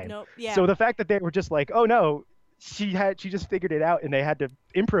whole time. Nope. Yeah. So the fact that they were just like, oh no, she just figured it out and they had to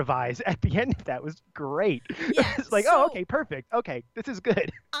improvise at the end of that was great. Yeah. It's like, oh, okay, perfect. Okay, this is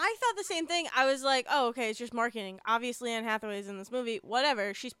good. I thought the same thing. I was like, oh, okay, it's just marketing. Obviously, Anne Hathaway's in this movie.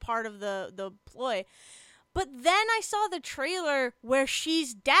 Whatever. She's part of the ploy. But then I saw the trailer where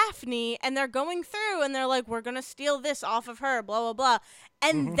she's Daphne and they're going through and they're like, we're going to steal this off of her, blah, blah, blah.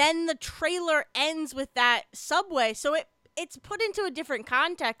 And then the trailer ends with that subway. So it's put into a different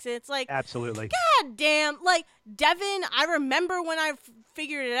context. And it's like, absolutely. God damn. Like, Devin, I remember when I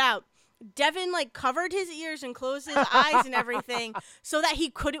figured it out. Devin like covered his ears and closed his eyes and everything so that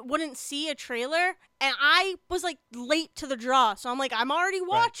he wouldn't see a trailer, and I was like late to the draw, so I'm like, I'm already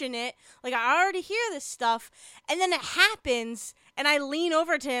watching it, like I already hear this stuff, and then it happens and I lean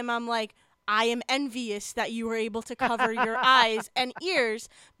over to him, I'm like, I am envious that you were able to cover your eyes and ears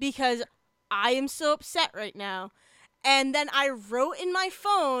because I am so upset right now. And then I wrote in my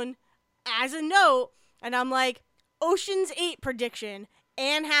phone as a note, and I'm like, Ocean's 8 prediction,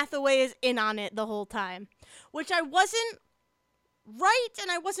 Anne Hathaway is in on it the whole time, which I wasn't right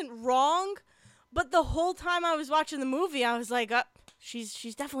and I wasn't wrong, but the whole time I was watching the movie, I was like,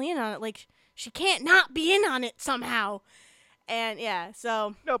 she's definitely in on it. Like, she can't not be in on it somehow. And yeah,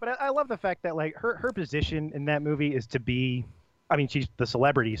 so. No, but I love the fact that like her position in that movie is to be, I mean, she's the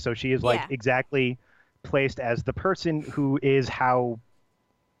celebrity, so she is like exactly placed as the person who is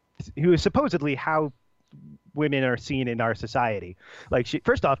supposedly how women are seen in our society. Like,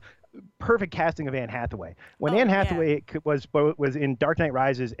 first off, perfect casting of Anne Hathaway. When Anne Hathaway was in Dark Knight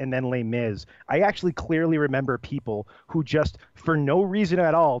Rises and then Les Mis, I actually clearly remember people who just, for no reason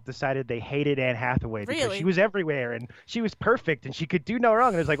at all, decided they hated Anne Hathaway because she was everywhere and she was perfect and she could do no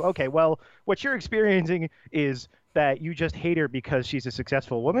wrong. And it's like, okay, well, what you're experiencing is that you just hate her because she's a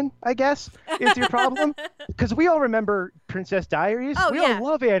successful woman, I guess, is your problem. Because we all remember Princess Diaries. We all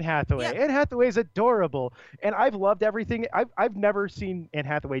love Anne Hathaway. Yep. Anne Hathaway is adorable. And I've loved everything. I've never seen Anne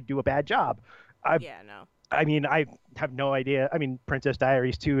Hathaway do a bad job. No. I mean, I have no idea. I mean, Princess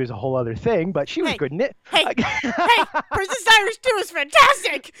Diaries 2 is a whole other thing, but she was good in it. Hey, Princess Diaries 2 is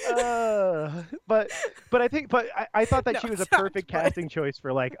fantastic! But I thought that she was a perfect casting choice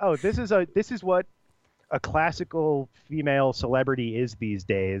for like, oh, this is what a classical female celebrity is these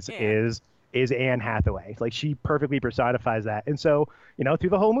days, is Anne Hathaway. Like, she perfectly personifies that. And so, through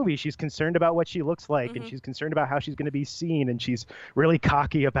the whole movie, she's concerned about what she looks like and she's concerned about how she's going to be seen, and she's really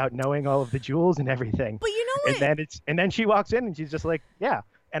cocky about knowing all of the jewels and everything. But you know what? And then she walks in and she's just like, yeah.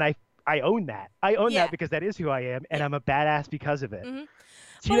 And I own that. I own that because that is who I am, and I'm a badass because of it.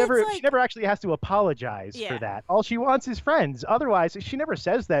 She never actually has to apologize for that. All she wants is friends. Otherwise, she never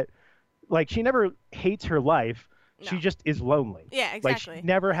says that. Like, she never hates her life. No. She just is lonely. Yeah, exactly. Like, she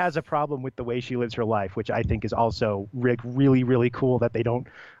never has a problem with the way she lives her life, which I think is also really, really cool that they don't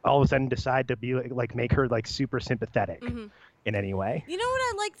all of a sudden decide to be like make her like super sympathetic in any way. You know what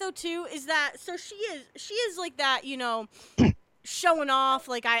I like though too is that she is like that, showing off.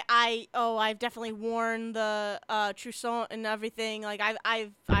 Like I've definitely worn the trousseau and everything. Like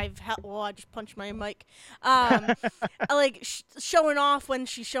I just punched my mic. Like showing off when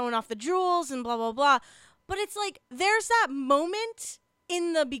she's showing off the jewels and blah blah blah. But it's like there's that moment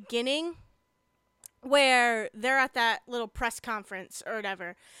in the beginning where they're at that little press conference or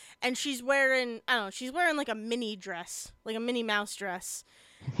whatever, and she's wearing like a mini dress, like a Minnie Mouse dress.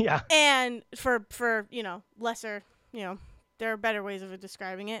 Yeah. And for lesser, there are better ways of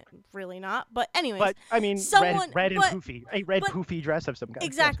describing it. Really not. But anyways. But, I mean, red and poofy. A red poofy dress of some kind.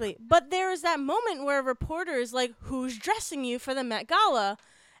 Exactly. But there is that moment where a reporter is like, who's dressing you for the Met Gala?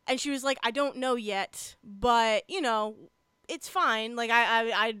 And she was like, I don't know yet. But, it's fine. Like,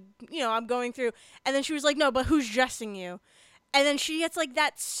 I'm going through. And then she was like, no, but who's dressing you? And then she gets like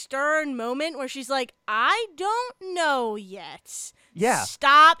that stern moment where she's like, I don't know yet. Yeah.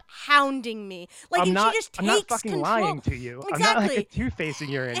 Stop hounding me. Like, I'm not control. fucking lying to you. Exactly. I'm not like two-facing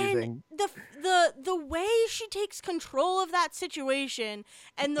you or anything. And the way she takes control of that situation,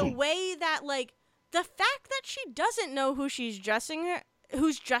 and the way that like the fact that she doesn't know who's dressing her,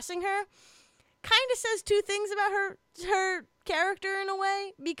 kind of says two things about her character in a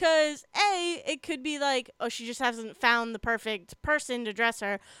way, because it could be like, oh, she just hasn't found the perfect person to dress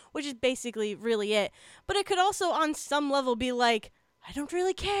her, which is basically really it. But it could also on some level be like, I don't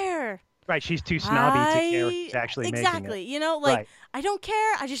really care. Right, she's too snobby to care who's actually making it. Exactly, right. I don't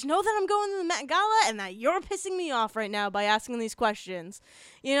care. I just know that I'm going to the Met Gala and that you're pissing me off right now by asking these questions.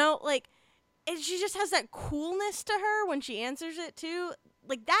 She just has that coolness to her when she answers it too.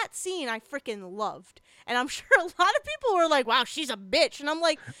 Like, that scene I freaking loved. And I'm sure a lot of people were like, wow, she's a bitch. And I'm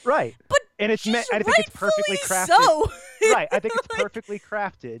like, right. But and it's meant. I think it's perfectly crafted. So. Right, I think it's perfectly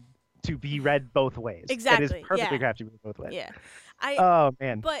crafted to be read both ways. Exactly. It is perfectly crafted to be read both ways. Yeah. Oh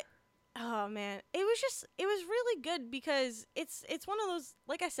man. But oh man, it was really good because it's one of those,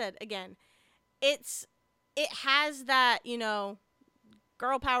 like I said again, it has that,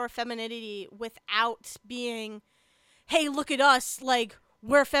 girl power femininity without being, hey, look at us, like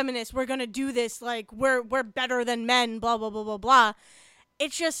we're feminists, we're gonna do this, like we're better than men, blah blah blah blah blah.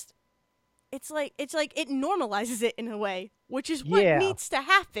 It's just it's like it normalizes it in a way, which is what needs to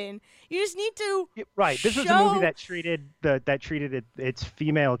happen. You just need to This was a movie that treated its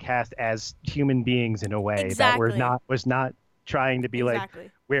female cast as human beings in a way that was not trying to be like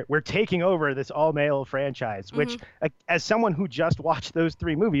we're taking over this all male franchise. Which, as someone who just watched those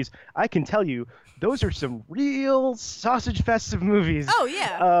 3 movies, I can tell you those are some real sausage fests of movies. Oh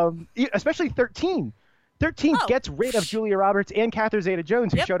yeah. Especially 13. 13 gets rid of Julia Roberts and Catherine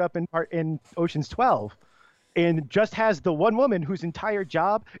Zeta-Jones, who showed up in Ocean's 12, and just has the one woman whose entire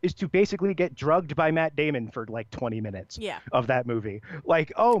job is to basically get drugged by Matt Damon for like 20 minutes of that movie.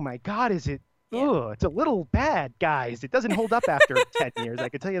 Like, oh my God, is it? Yeah. It's a little bad, guys. It doesn't hold up after 10 years. I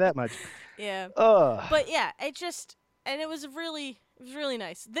can tell you that much. Yeah. But yeah, it was really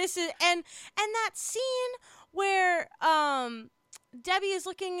nice. This is and that scene where Debbie is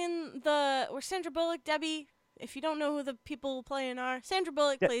looking where Sandra Bullock, Debbie, if you don't know who the people playing are, Sandra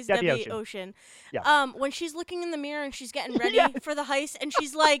Bullock plays Debbie Ocean. Yeah. When she's looking in the mirror and she's getting ready for the heist, and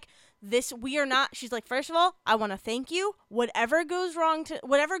she's like, she's like, first of all, I want to thank you. Whatever goes wrong,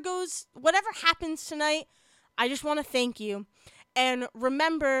 whatever happens tonight, I just want to thank you. And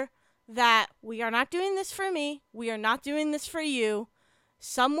remember that we are not doing this for me. We are not doing this for you.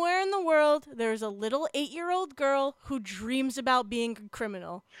 Somewhere in the world, there's a little 8-year-old girl who dreams about being a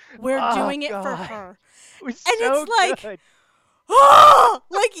criminal. We're doing it for her. It's like, good. Oh,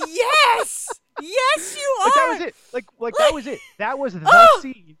 like, yes! Yes, you are! But that was it. Like that was it. That was the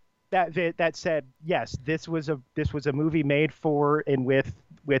scene that said, yes, this was a movie made for and with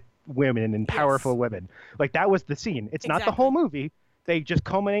women and powerful women. Like, that was the scene. It's not the whole movie. They just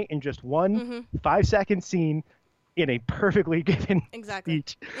culminate in just one 5-second scene in a perfectly given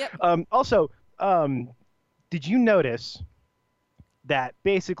speech. Yep. Also, did you notice that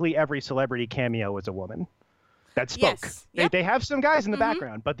basically every celebrity cameo was a woman that spoke? Yes. Yep. They have some guys in the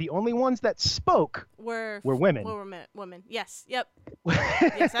background, but the only ones that spoke were women. Women. Yes. Yep.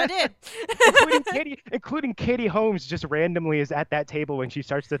 Yes, I did. including Katie Holmes just randomly is at that table when she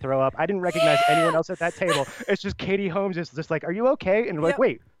starts to throw up. I didn't recognize anyone else at that table. It's just Katie Holmes is just like, "Are you okay?" And we're like,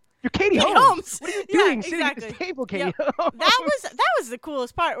 "Wait. You're Katie Holmes. What are you doing sitting at this table, Katie Holmes?" That was the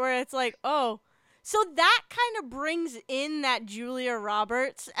coolest part, where it's like, oh, so that kind of brings in that Julia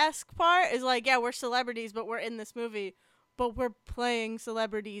Roberts-esque part. Is like, yeah, we're celebrities, but we're in this movie, but we're playing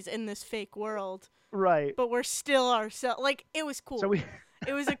celebrities in this fake world, right? But we're still ourselves. Like, it was cool.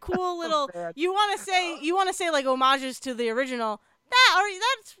 It was a cool little. You want to say like homages to the original.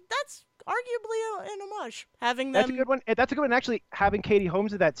 That's arguably an homage. Having them. That's a good one. That's a good one. Actually, having Katie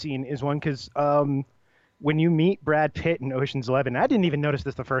Holmes at that scene is one, because when you meet Brad Pitt in Ocean's 11, I didn't even notice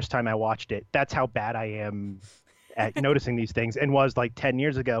this the first time I watched it. That's how bad I am at noticing these things, and was like 10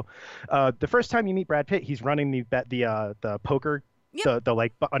 years ago. The first time you meet Brad Pitt, he's running the poker. Yep. The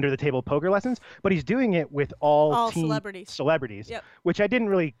like under the table poker lessons, but he's doing it with all teen celebrities, yep. Which I didn't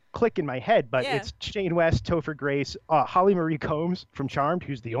really click in my head, but it's Shane West, Topher Grace, Holly Marie Combs from Charmed,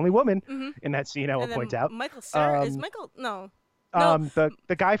 who's the only woman in that scene. I will point out. Michael Cera is Michael. No.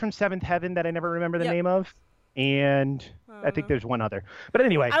 The guy from Seventh Heaven that I never remember the name of, and I think there's one other. But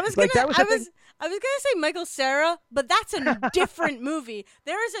anyway, I was gonna say Michael Cera, but that's a different movie.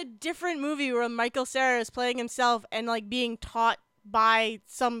 There is a different movie where Michael Cera is playing himself and like being taught by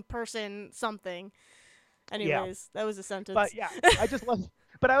some person something. Anyways, that was a sentence. But yeah, I just love.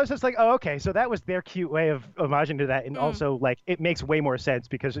 But I was just like, oh, okay, so that was their cute way of homaging to that, and also like it makes way more sense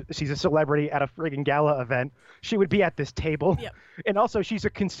because she's a celebrity at a friggin' gala event. She would be at this table, and also she's a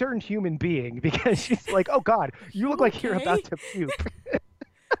concerned human being because she's like, oh God, you look like you're about to puke.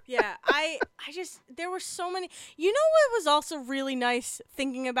 Yeah, I just, there were so many. You know what was also really nice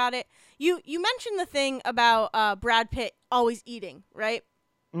thinking about it? You mentioned the thing about Brad Pitt always eating, right?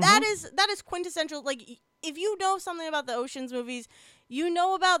 Mm-hmm. That is quintessential. Like, if you know something about the Ocean's movies, you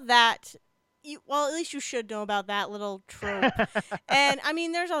know about that. Well, at least you should know about that little trope. And I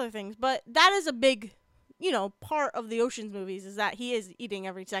mean, there's other things, but that is a big, part of the Ocean's movies, is that he is eating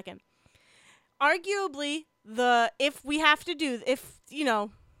every second. Arguably,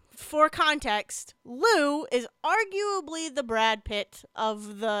 for context, Lou is arguably the Brad Pitt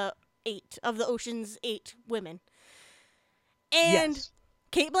of the Ocean's 8 women. And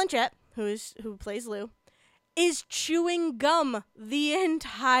Kate Blanchett who plays Lou, is chewing gum the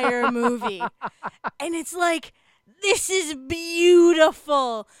entire movie. And it's like, this is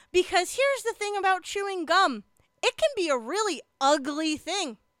beautiful. Because here's the thing about chewing gum. It can be a really ugly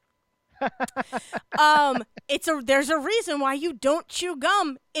thing. There's a reason why you don't chew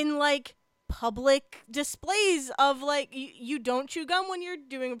gum in like public displays of like you don't chew gum when you're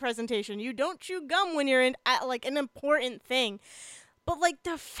doing a presentation. You don't chew gum when you're in like an important thing. But like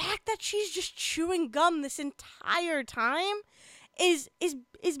the fact that she's just chewing gum this entire time is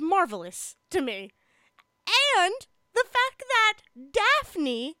marvelous to me. And the fact that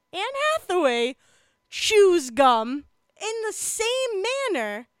Daphne, Anne Hathaway, chews gum in the same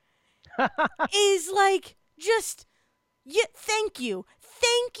manner is like just thank you.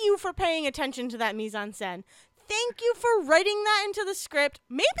 Thank you for paying attention to that mise-en-scène. Thank you for writing that into the script.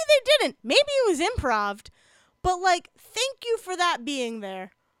 Maybe they didn't. Maybe it was improv. But, like, thank you for that being there.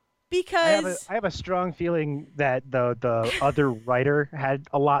 Because I have a strong feeling that the other writer had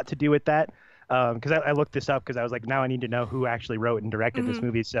a lot to do with that. Because I looked this up because I was like, now I need to know who actually wrote and directed this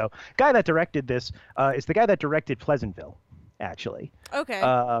movie. So, guy that directed this is the guy that directed Pleasantville, actually. Okay.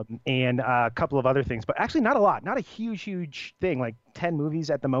 And a couple of other things, but actually not a lot. Not a huge thing, like 10 movies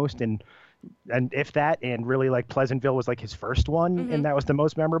at the most, and if that, and really like Pleasantville was like his first one, and that was the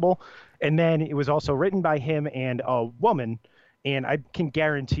most memorable. And then it was also written by him and a woman, and I can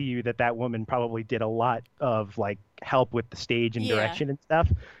guarantee you that woman probably did a lot of like help with the stage and direction and stuff,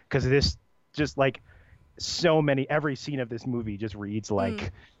 because this just like every scene of this movie just reads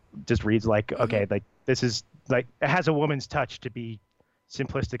like okay, like this is like it has a woman's touch to be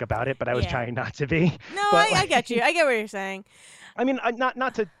simplistic about it, but I was trying not to be. No, I get you. I get what you're saying. I mean,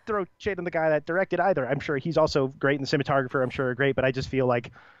 not to throw shade on the guy that directed either. I'm sure he's also great, and the cinematographer, I'm sure, are great. But I just feel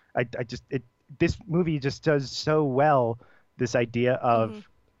like this movie just does so well this idea of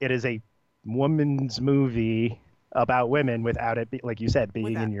it is a woman's movie about women without it, like you said,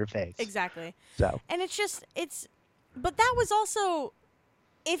 being in your face. Exactly. So. And but that was also,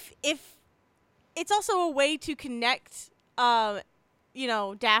 if it's also a way to connect, Daphne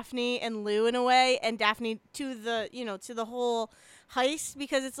and Lou in a way, and Daphne to the whole heist,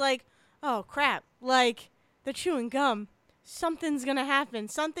 because it's like, oh crap, like they're chewing gum. Something's gonna happen.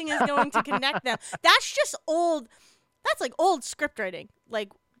 Something is going to connect them. That's just old. That's like old script writing.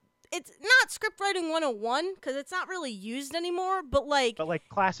 Like, it's not script writing 101 because it's not really used anymore. But like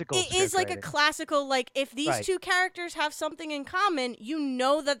classical. It is like a classical. Like, if these two characters have something in common, you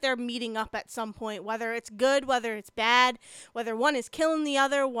know that they're meeting up at some point. Whether it's good, whether it's bad, whether one is killing the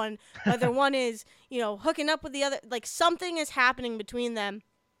other, whether one is hooking up with the other. Like, something is happening between them,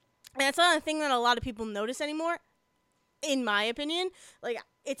 and that's not a thing that a lot of people notice anymore. In my opinion, like,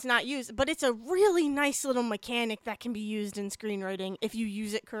 it's not used, but it's a really nice little mechanic that can be used in screenwriting if you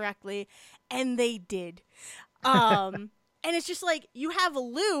use it correctly, and they did. And it's just like, you have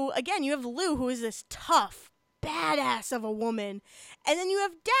Lou, who is this tough, badass of a woman, and then you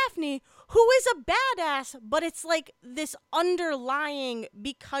have Daphne, who is a badass, but it's like this underlying,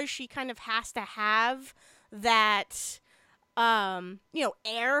 because she kind of has to have that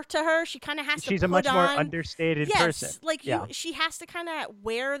air to her. She kind of has to She's a much more understated person. Like, she has to kind of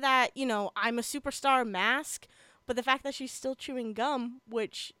wear that, I'm a superstar mask, but the fact that she's still chewing gum,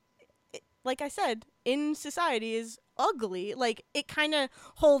 which, like I said, in society is ugly, like, it kind of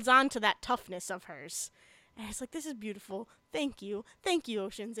holds on to that toughness of hers. And it's like, this is beautiful. Thank you,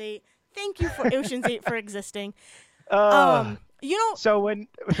 Ocean's 8. Thank you for Ocean's 8 for existing. So when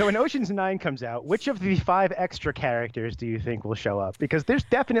Ocean's 9 comes out, which of the 5 extra characters do you think will show up? Because there's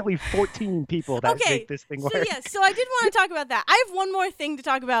definitely 14 people that make this thing work. So I did want to talk about that. I have one more thing to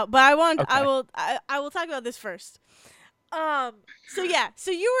talk about, but I will talk about this first. So you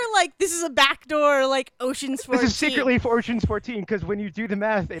were like, this is a backdoor, like, Ocean's 14. This is secretly for Ocean's 14, because when you do the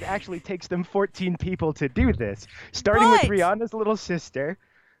math, it actually takes them 14 people to do this. Starting with Rihanna's little sister,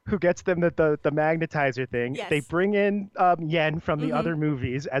 who gets them the magnetizer thing. Yes. They bring in Yen from the other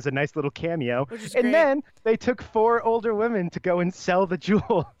movies as a nice little cameo. And then they took 4 older women to go and sell the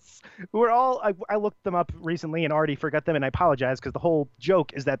jewels. Who are all, I looked them up recently and already forgot them, and I apologize, because the whole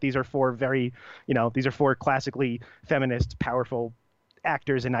joke is that these are 4 very, these are 4 classically feminist, powerful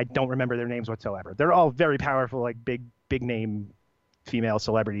actors, and I don't remember their names whatsoever. They're all very powerful, like big name female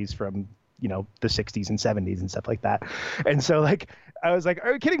celebrities from the 60s and 70s and stuff like that. And so, like, I was like,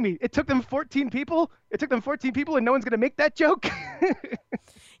 are you kidding me? It took them 14 people? It took them 14 people and no one's going to make that joke?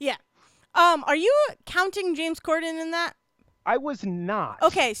 Yeah. Are you counting James Corden in that? I was not.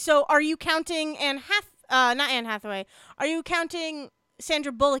 Okay, so are you counting not Anne Hathaway. Are you counting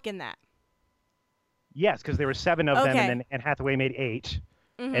Sandra Bullock in that? Yes, because there were 7 of them, and then Anne Hathaway made 8.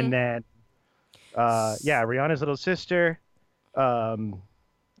 and then Rihanna's little sister,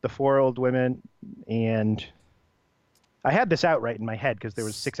 the four old women, and I had this out right in my head because there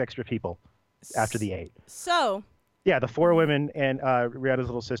was 6 extra people after the 8. So. Yeah, the 4 women and Rihanna's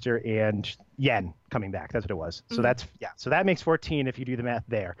little sister and Yen coming back. That's what it was. So so that makes 14 if you do the math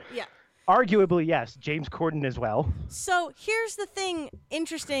there. Yeah. Arguably, yes, James Corden as well. So here's the thing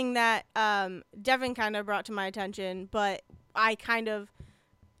interesting that Devin kind of brought to my attention, but I kind of,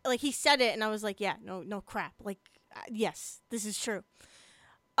 like, he said it and I was like, yeah, no crap. Like, yes, this is true.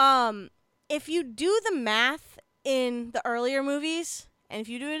 If you do the math in the earlier movies, and if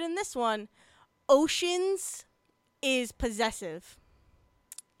you do it in this one, Oceans is possessive.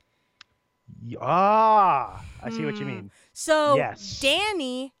 I see what you mean. So yes.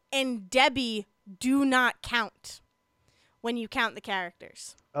 Danny and Debbie do not count when you count the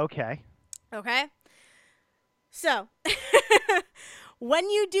characters. Okay. So when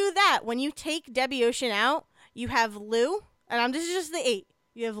you do that, when you take Debbie Ocean out, you have Lou, and this is just the 8.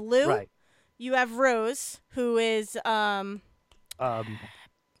 You have Lou. Right. You have Rose, who is Helena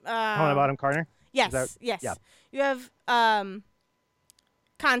Bonham Carter. Yes. Yeah. You have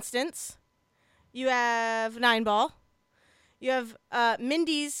Constance. You have Nineball. You have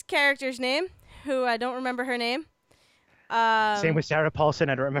Mindy's character's name, who I don't remember her name. Same with Sarah Paulson.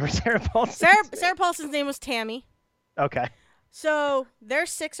 I don't remember Sarah Paulson. Sarah Paulson's name was Tammy. Okay. So there's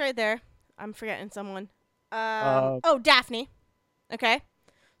 6 right there. I'm forgetting someone. Daphne. Okay.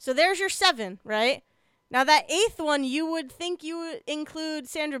 So there's your 7, right? Now that 8th one, you would think you would include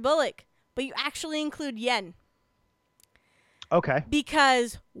Sandra Bullock, but you actually include Yen. Okay.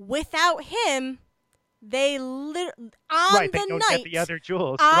 Because without him, they don't get the other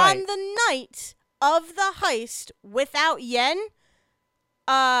jewels. On the night of the heist, without Yen,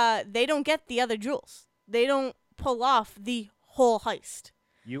 they don't get the other jewels. They don't pull off the whole heist.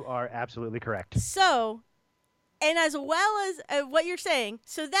 You are absolutely correct. So, and as well as what you're saying,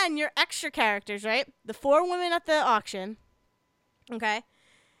 so then your extra characters, right? The 4 women at the auction. Okay.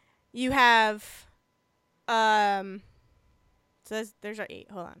 You have, so there's our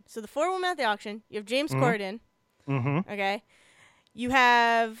 8. Hold on. So the 4 women at the auction. You have James Corden. Mm-hmm. Okay. You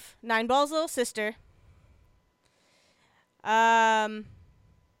have Nineball's little sister. And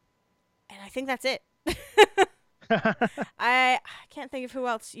I think that's it. I can't think of who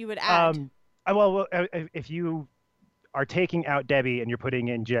else you would add. If you are taking out Debbie and you're putting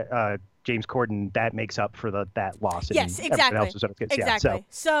in James Corden, that makes up for that loss. Yes, exactly. Exactly.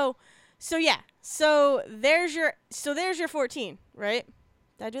 So yeah. So there's your 14, right?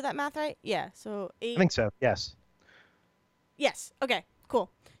 Did I do that math right? Yeah. So 8. I think so. Yes. Yes. Okay.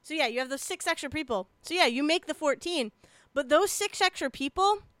 Cool. So yeah, you have those 6 extra people. So yeah, you make the 14, but those 6 extra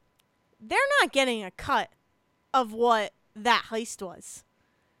people, they're not getting a cut of what that heist was.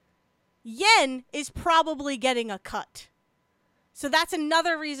 Yen is probably getting a cut. So that's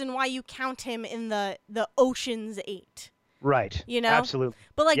another reason why you count him in the Ocean's 8. Right. You know? Absolutely.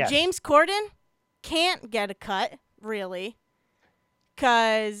 But yes. James Corden can't get a cut, really.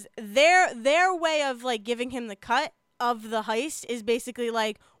 Because their way of giving him the cut of the heist is basically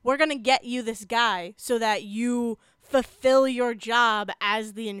we're going to get you this guy so that you fulfill your job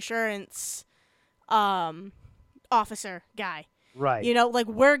as the insurance officer guy. Right. You know,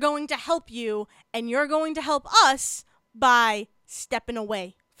 we're going to help you and you're going to help us by stepping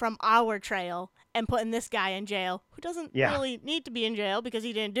away from our trail and putting this guy in jail who doesn't really need to be in jail because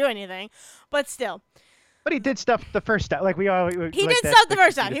he didn't do anything, but still. But he did stuff the first time. He did stuff the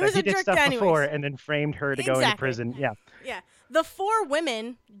first time. He was a jerk to anyways. Before and then framed her to go into prison. Yeah. Yeah. The 4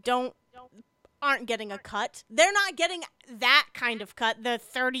 women aren't getting a cut. They're not getting that kind of cut, the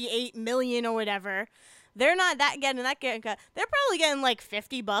 38 million or whatever. They're not getting cut. They're probably getting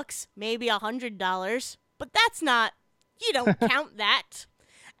 $50, maybe $100, but that's not, you don't count that.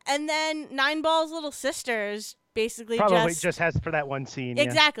 And then Nineball's little sister is basically probably just has for that one scene.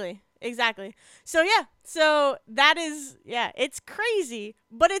 Exactly. So yeah, so that is, it's crazy,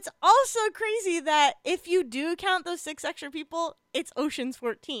 but it's also crazy that if you do count those 6 extra people, it's Ocean's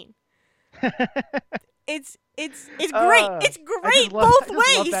 14. It's great. It's great both ways.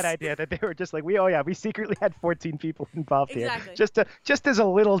 I love that idea that they were just we secretly had 14 people involved here, just as a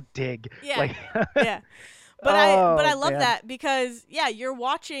little dig. Yeah, yeah. But I love that because you're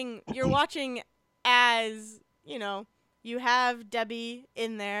watching as you have Debbie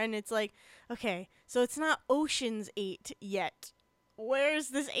in there, and it's okay, so it's not Ocean's 8 yet. Where's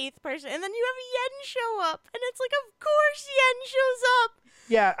this 8th person? And then you have Yen show up, and it's of course Yen shows up.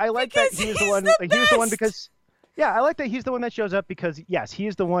 Yeah, I like that he was the one. He was the one because Yeah, I like that he's the one that shows up because, yes, he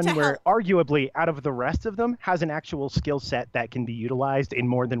is the one To where, help. arguably, out of the rest of them, has an actual skill set that can be utilized in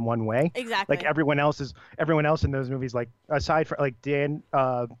more than one way. Like Exactly. everyone else in those movies, like aside from like Dan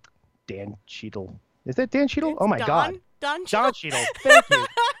Cheadle. Is that Dan Cheadle? It's Oh my God, Don Don Cheadle. Cheadle. Thank you.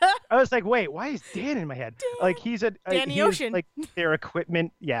 I was like, wait, why is Dan in my head? Like Danny he is Ocean. like their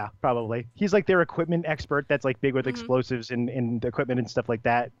equipment. Yeah, probably. He's like their equipment expert. That's like big with Mm-hmm. explosives and equipment and stuff like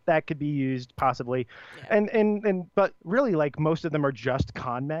that. That could be used possibly. Yeah. But really, like most of them are just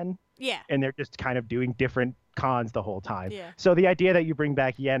con men, Yeah. and they're just kind of doing different cons the whole time. Yeah. So the idea that you bring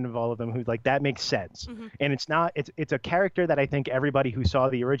back Yen of all of them, who's like that makes sense. Mm-hmm. And it's a character that I think everybody who saw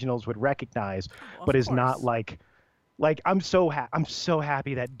the originals would recognize, Oh, but of is not course. like I'm so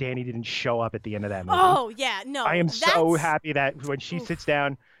happy that Danny didn't show up at the end of that movie. Oh yeah, no. I am so that's- happy that when she Oof. sits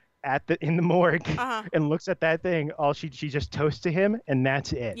down in the morgue Uh-huh. and looks at that thing, all she just toasts to him, and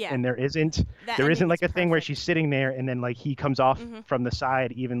that's it. Yeah. And there isn't That there isn't ending like a is thing where perfect. she's sitting there and then like he comes off Mhm. from the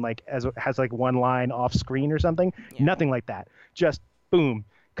side, even like has like one line off screen or something. Yeah. Nothing like that. Just boom,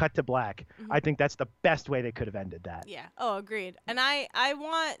 cut to black. Mhm. I think that's the best way they could have ended that. Yeah. Oh, agreed. And I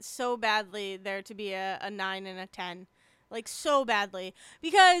want so badly there to be a 9 and a 10. Like so badly.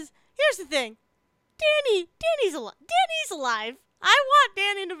 Because here's the thing. Danny's alive. I want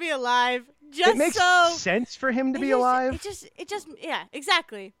Danny to be alive just It makes so sense for him to be It alive. just yeah,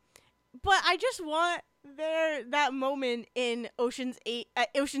 exactly. But I just want that moment in Ocean's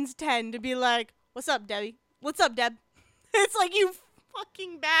 10 to be like, "What's up, Debbie? What's up, Deb?" It's like, "You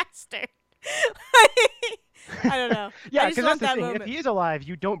fucking bastard." I don't know. Yeah, I just because that's want the that thing. moment. If he is alive,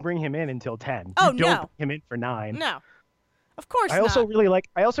 you don't bring him in until 10. Oh, you don't no. bring him in for 9. No. Of course I also not. really like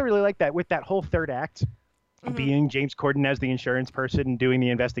that with that whole third act Mhm. being James Corden as the insurance person doing the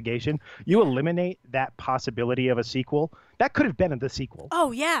investigation. You eliminate that possibility of a sequel. That could have been the sequel.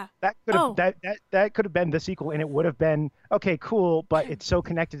 Oh, yeah. That could have Oh. that could have been the sequel, and it would have been okay, cool. But it's so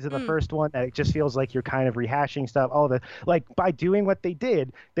connected to the first one that it just feels like you're kind of rehashing stuff. All the like by doing what they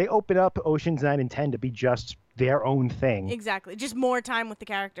did, they open up Ocean's 9 and 10 to be just their own thing. Exactly. Just more time with the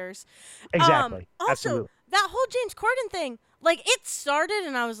characters. Exactly. Also, Absolutely. that whole James Corden thing, like, it started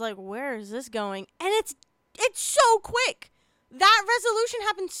and I was like, where is this going? And it's so quick. That resolution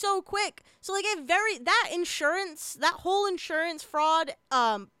happened so quick. So like that whole insurance fraud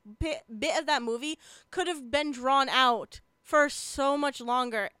bit of that movie could have been drawn out for so much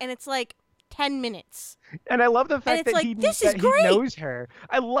longer, and it's like 10 minutes. And I love the fact it's that like, he this is that great. he knows her.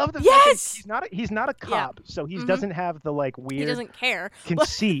 I love the fact Yes! that he's not a cop, so he Mhm. doesn't have the like He weird doesn't care.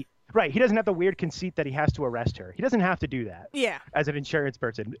 conceit. Right, he doesn't have the weird conceit that he has to arrest her. He doesn't have to do that Yeah. as an insurance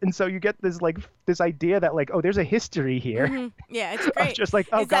person. And so you get this idea that like, oh, there's a history here. Mhm. Yeah, it's Of great. just like,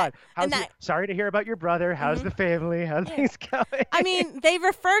 oh Is that- God, and sorry to hear about your brother. How's Mhm. the family? How's things going? I mean, they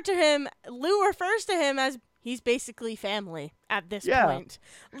refer to him, Lou refers to him as he's basically family at this Yeah. point.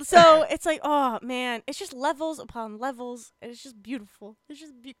 So it's like, oh man, it's just levels upon levels. And it's just beautiful. It's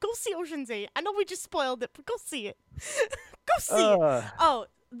just go see Ocean's 8. I know we just spoiled it, but go see it. Go see it. Oh,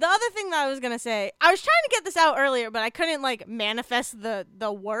 the other thing that I was gonna say, I was trying to get this out earlier, but I couldn't like manifest the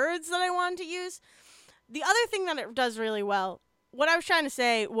words that I wanted to use. The other thing that it does really well, what I was trying to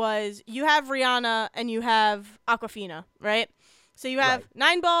say was you have Rihanna and you have Aquafina, right? So you have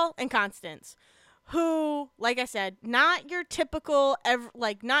Right. Nineball and Constance, who, like I said, not your typical,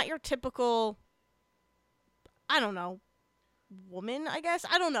 I don't know, woman, I guess.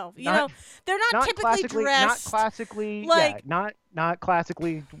 I don't know. You know, they're not typically dressed. Not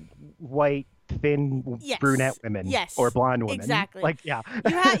classically white, thin Yes. brunette women Yes. or blonde women. Exactly. Like, yeah.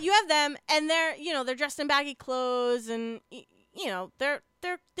 you have them, and they're dressed in baggy clothes, and they're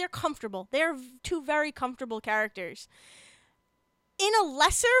comfortable. They're two very comfortable characters. In a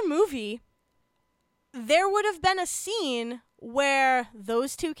lesser movie, there would have been a scene where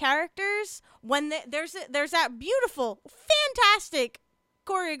those two characters, when there's that beautiful, fantastic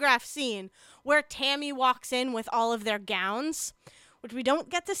choreographed scene where Tammy walks in with all of their gowns, which we don't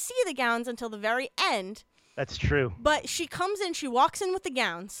get to see the gowns until the very end. That's true. But she comes in, she walks in with the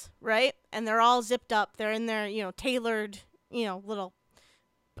gowns, right? And they're all zipped up. They're in their, tailored, little,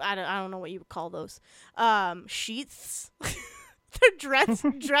 I don't know what you would call those, sheaths. They're dress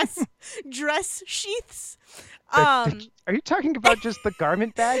sheaths. Are you talking about just the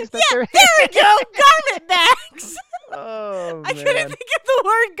garment bags that they're in? There we go, garment bags. Oh, I couldn't think of the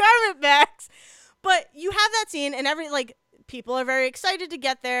word garment bags. But you have that scene, and people are very excited to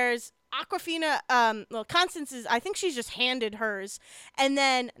get theirs. Aquafina, Constance I think she's just handed hers. And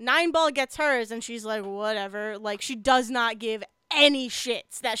then Nineball gets hers, and she's like, whatever. Like, she does not give any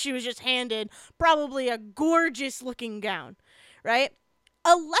shits that she was just handed probably a gorgeous looking gown, right?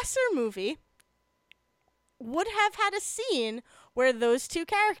 A lesser movie would have had a scene where those two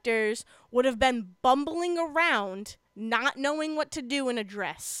characters would have been bumbling around, not knowing what to do in a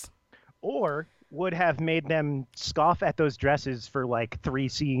dress. Or would have made them scoff at those dresses for like 3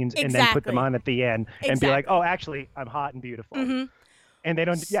 scenes and then put them on at the end and be like, oh, actually, I'm hot and beautiful. Mm-hmm. And they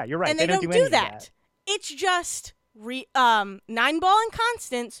don't, yeah, you're right. And they don't do do that. It's just Nineball and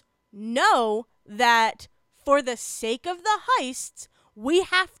Constance know that for the sake of the heists, we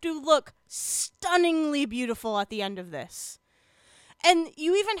have to look stunningly beautiful at the end of this. And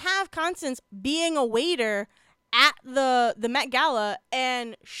you even have Constance being a waiter at the Met Gala,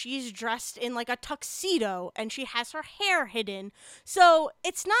 and she's dressed in like a tuxedo, and she has her hair hidden. So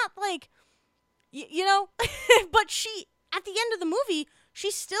it's not like, you know, but she, at the end of the movie, she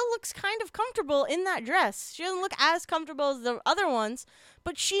still looks kind of comfortable in that dress. She doesn't look as comfortable as the other ones,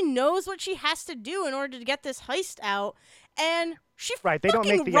 but she knows what she has to do in order to get this heist out, and she they don't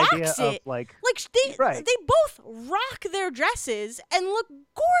make the idea of like they both rock their dresses and look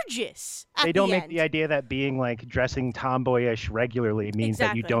gorgeous at they don't the make end. the idea that being like dressing tomboyish regularly means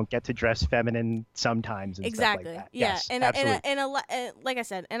that you don't get to dress feminine sometimes and stuff like that. Yeah, yes, and like I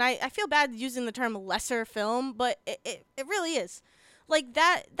said, and I feel bad using the term lesser film, but it really is. Like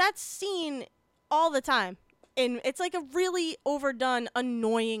that's seen all the time. And it's like a really overdone,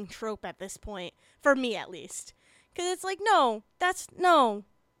 annoying trope at this point, for me at least. Because it's like, no, that's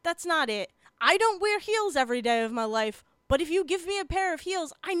not it. I don't wear heels every day of my life, but if you give me a pair of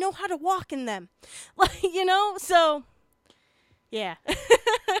heels, I know how to walk in them. Like, you know? So, yeah.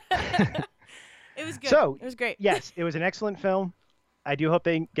 It was good. So, it was great. Yes, it was an excellent film. I do hope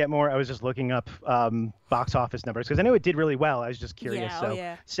they get more. I was just looking up box office numbers because I know it did really well. I was just curious.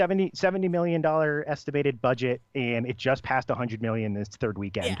 $70 million estimated budget, and it just passed $100 million this third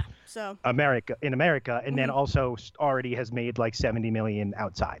weekend. Yeah, so in America, and then also already has made like $70 million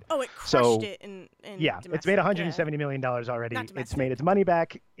outside. Oh, it crushed it in it's made $170 million already. It's made its money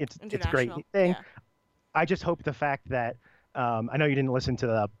back. It's a great thing. Yeah. I just hope the fact that I know you didn't listen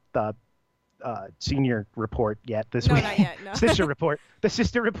to the senior report yet this week. Not yet, no. Sister report, the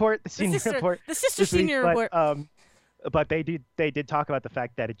sister report, the senior report, the sister senior report. But they did talk about the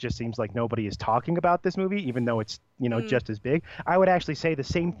fact that it just seems like nobody is talking about this movie, even though it's just as big. I would actually say the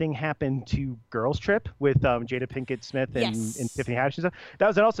same thing happened to Girls Trip with Jada Pinkett Smith and Tiffany Haddish and stuff. That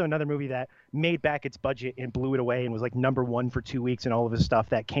was also another movie that made back its budget and blew it away and was like #1 for 2 weeks, and all of his stuff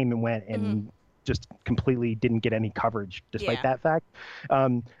that came and went and just completely didn't get any coverage despite that fact.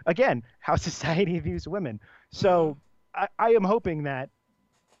 Again, how society views women. So I am hoping that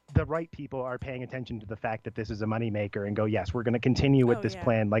the right people are paying attention to the fact that this is a moneymaker and go, yes, we're going to continue with this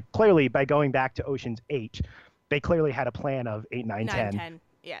plan. Like clearly by going back to Ocean's 8, they clearly had a plan of 8, 9, 10.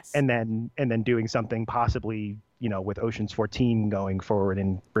 Yes. And then doing something possibly, with Ocean's 14 going forward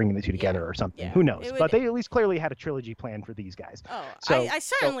and bringing the two together or something. Who knows? But they at least clearly had a trilogy plan for these guys. Oh, so, I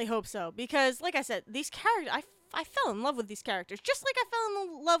certainly hope so, because like I said, these characters, I fell in love with these characters, just like I fell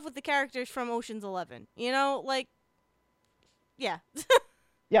in love with the characters from Ocean's 11. Yeah.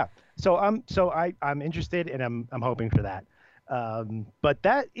 Yeah. So I'm interested, and I'm hoping for that. But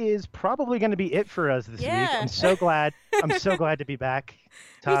that is probably going to be it for us this week. I'm so glad to be back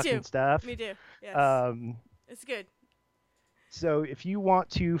talking stuff. Me too. Yes. It's good. So if you want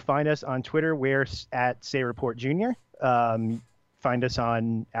to find us on Twitter, we're at Say Report Junior. Find us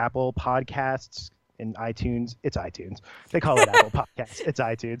on Apple Podcasts and iTunes. It's iTunes. They call it Apple Podcasts. It's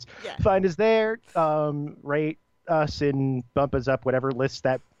iTunes. Yeah. Find us there. Rate us and bump us up, whatever list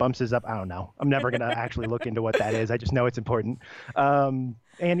that bumps us up. I don't know. I'm never going to actually look into what that is. I just know it's important. And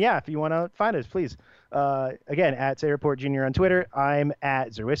yeah, if you want to find us, please. Again, at Say Report Junior on Twitter. I'm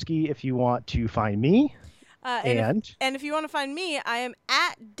at Zerwisky if you want to find me. And if you want to find me, I am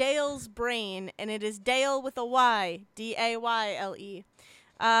at Dale's Brain, and it is Dale with a Y, Dayle.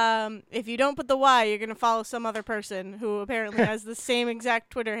 If you don't put the Y, you're going to follow some other person who apparently has the same exact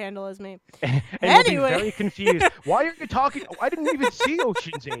Twitter handle as me. And anyway. You'll be very confused. Why are you talking? I didn't even see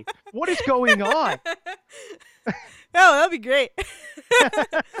Ocean's 8. What is going on? Oh, that'd be great.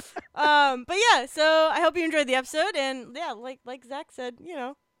 But yeah, so I hope you enjoyed the episode, and yeah, like Zach said,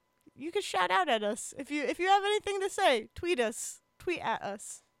 you can shout out at us if you have anything to say. Tweet at us.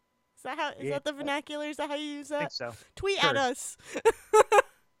 Is that the vernacular? Is that how you use that? I think so. Tweet at us.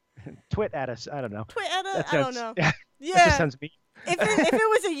 Twit at us. I don't know. Twit at us. I don't know. Yeah. Yeah. That just sounds mean. If it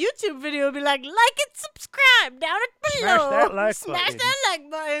was a YouTube video, it'd be like and subscribe down below. Smash that like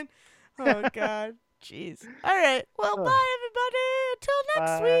button. Oh God. Jeez. All right. Well, bye everybody. Until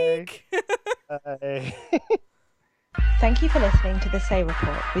next week. Bye. Thank you for listening to The Say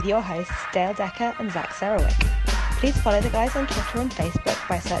Report with your hosts Dale Decker and Zach Sarowik. Please follow the guys on Twitter and Facebook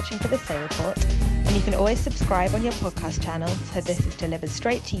by searching for The Say Report, and you can always subscribe on your podcast channel so this is delivered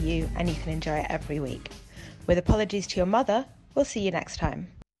straight to you and you can enjoy it every week. With apologies to your mother, we'll see you next time.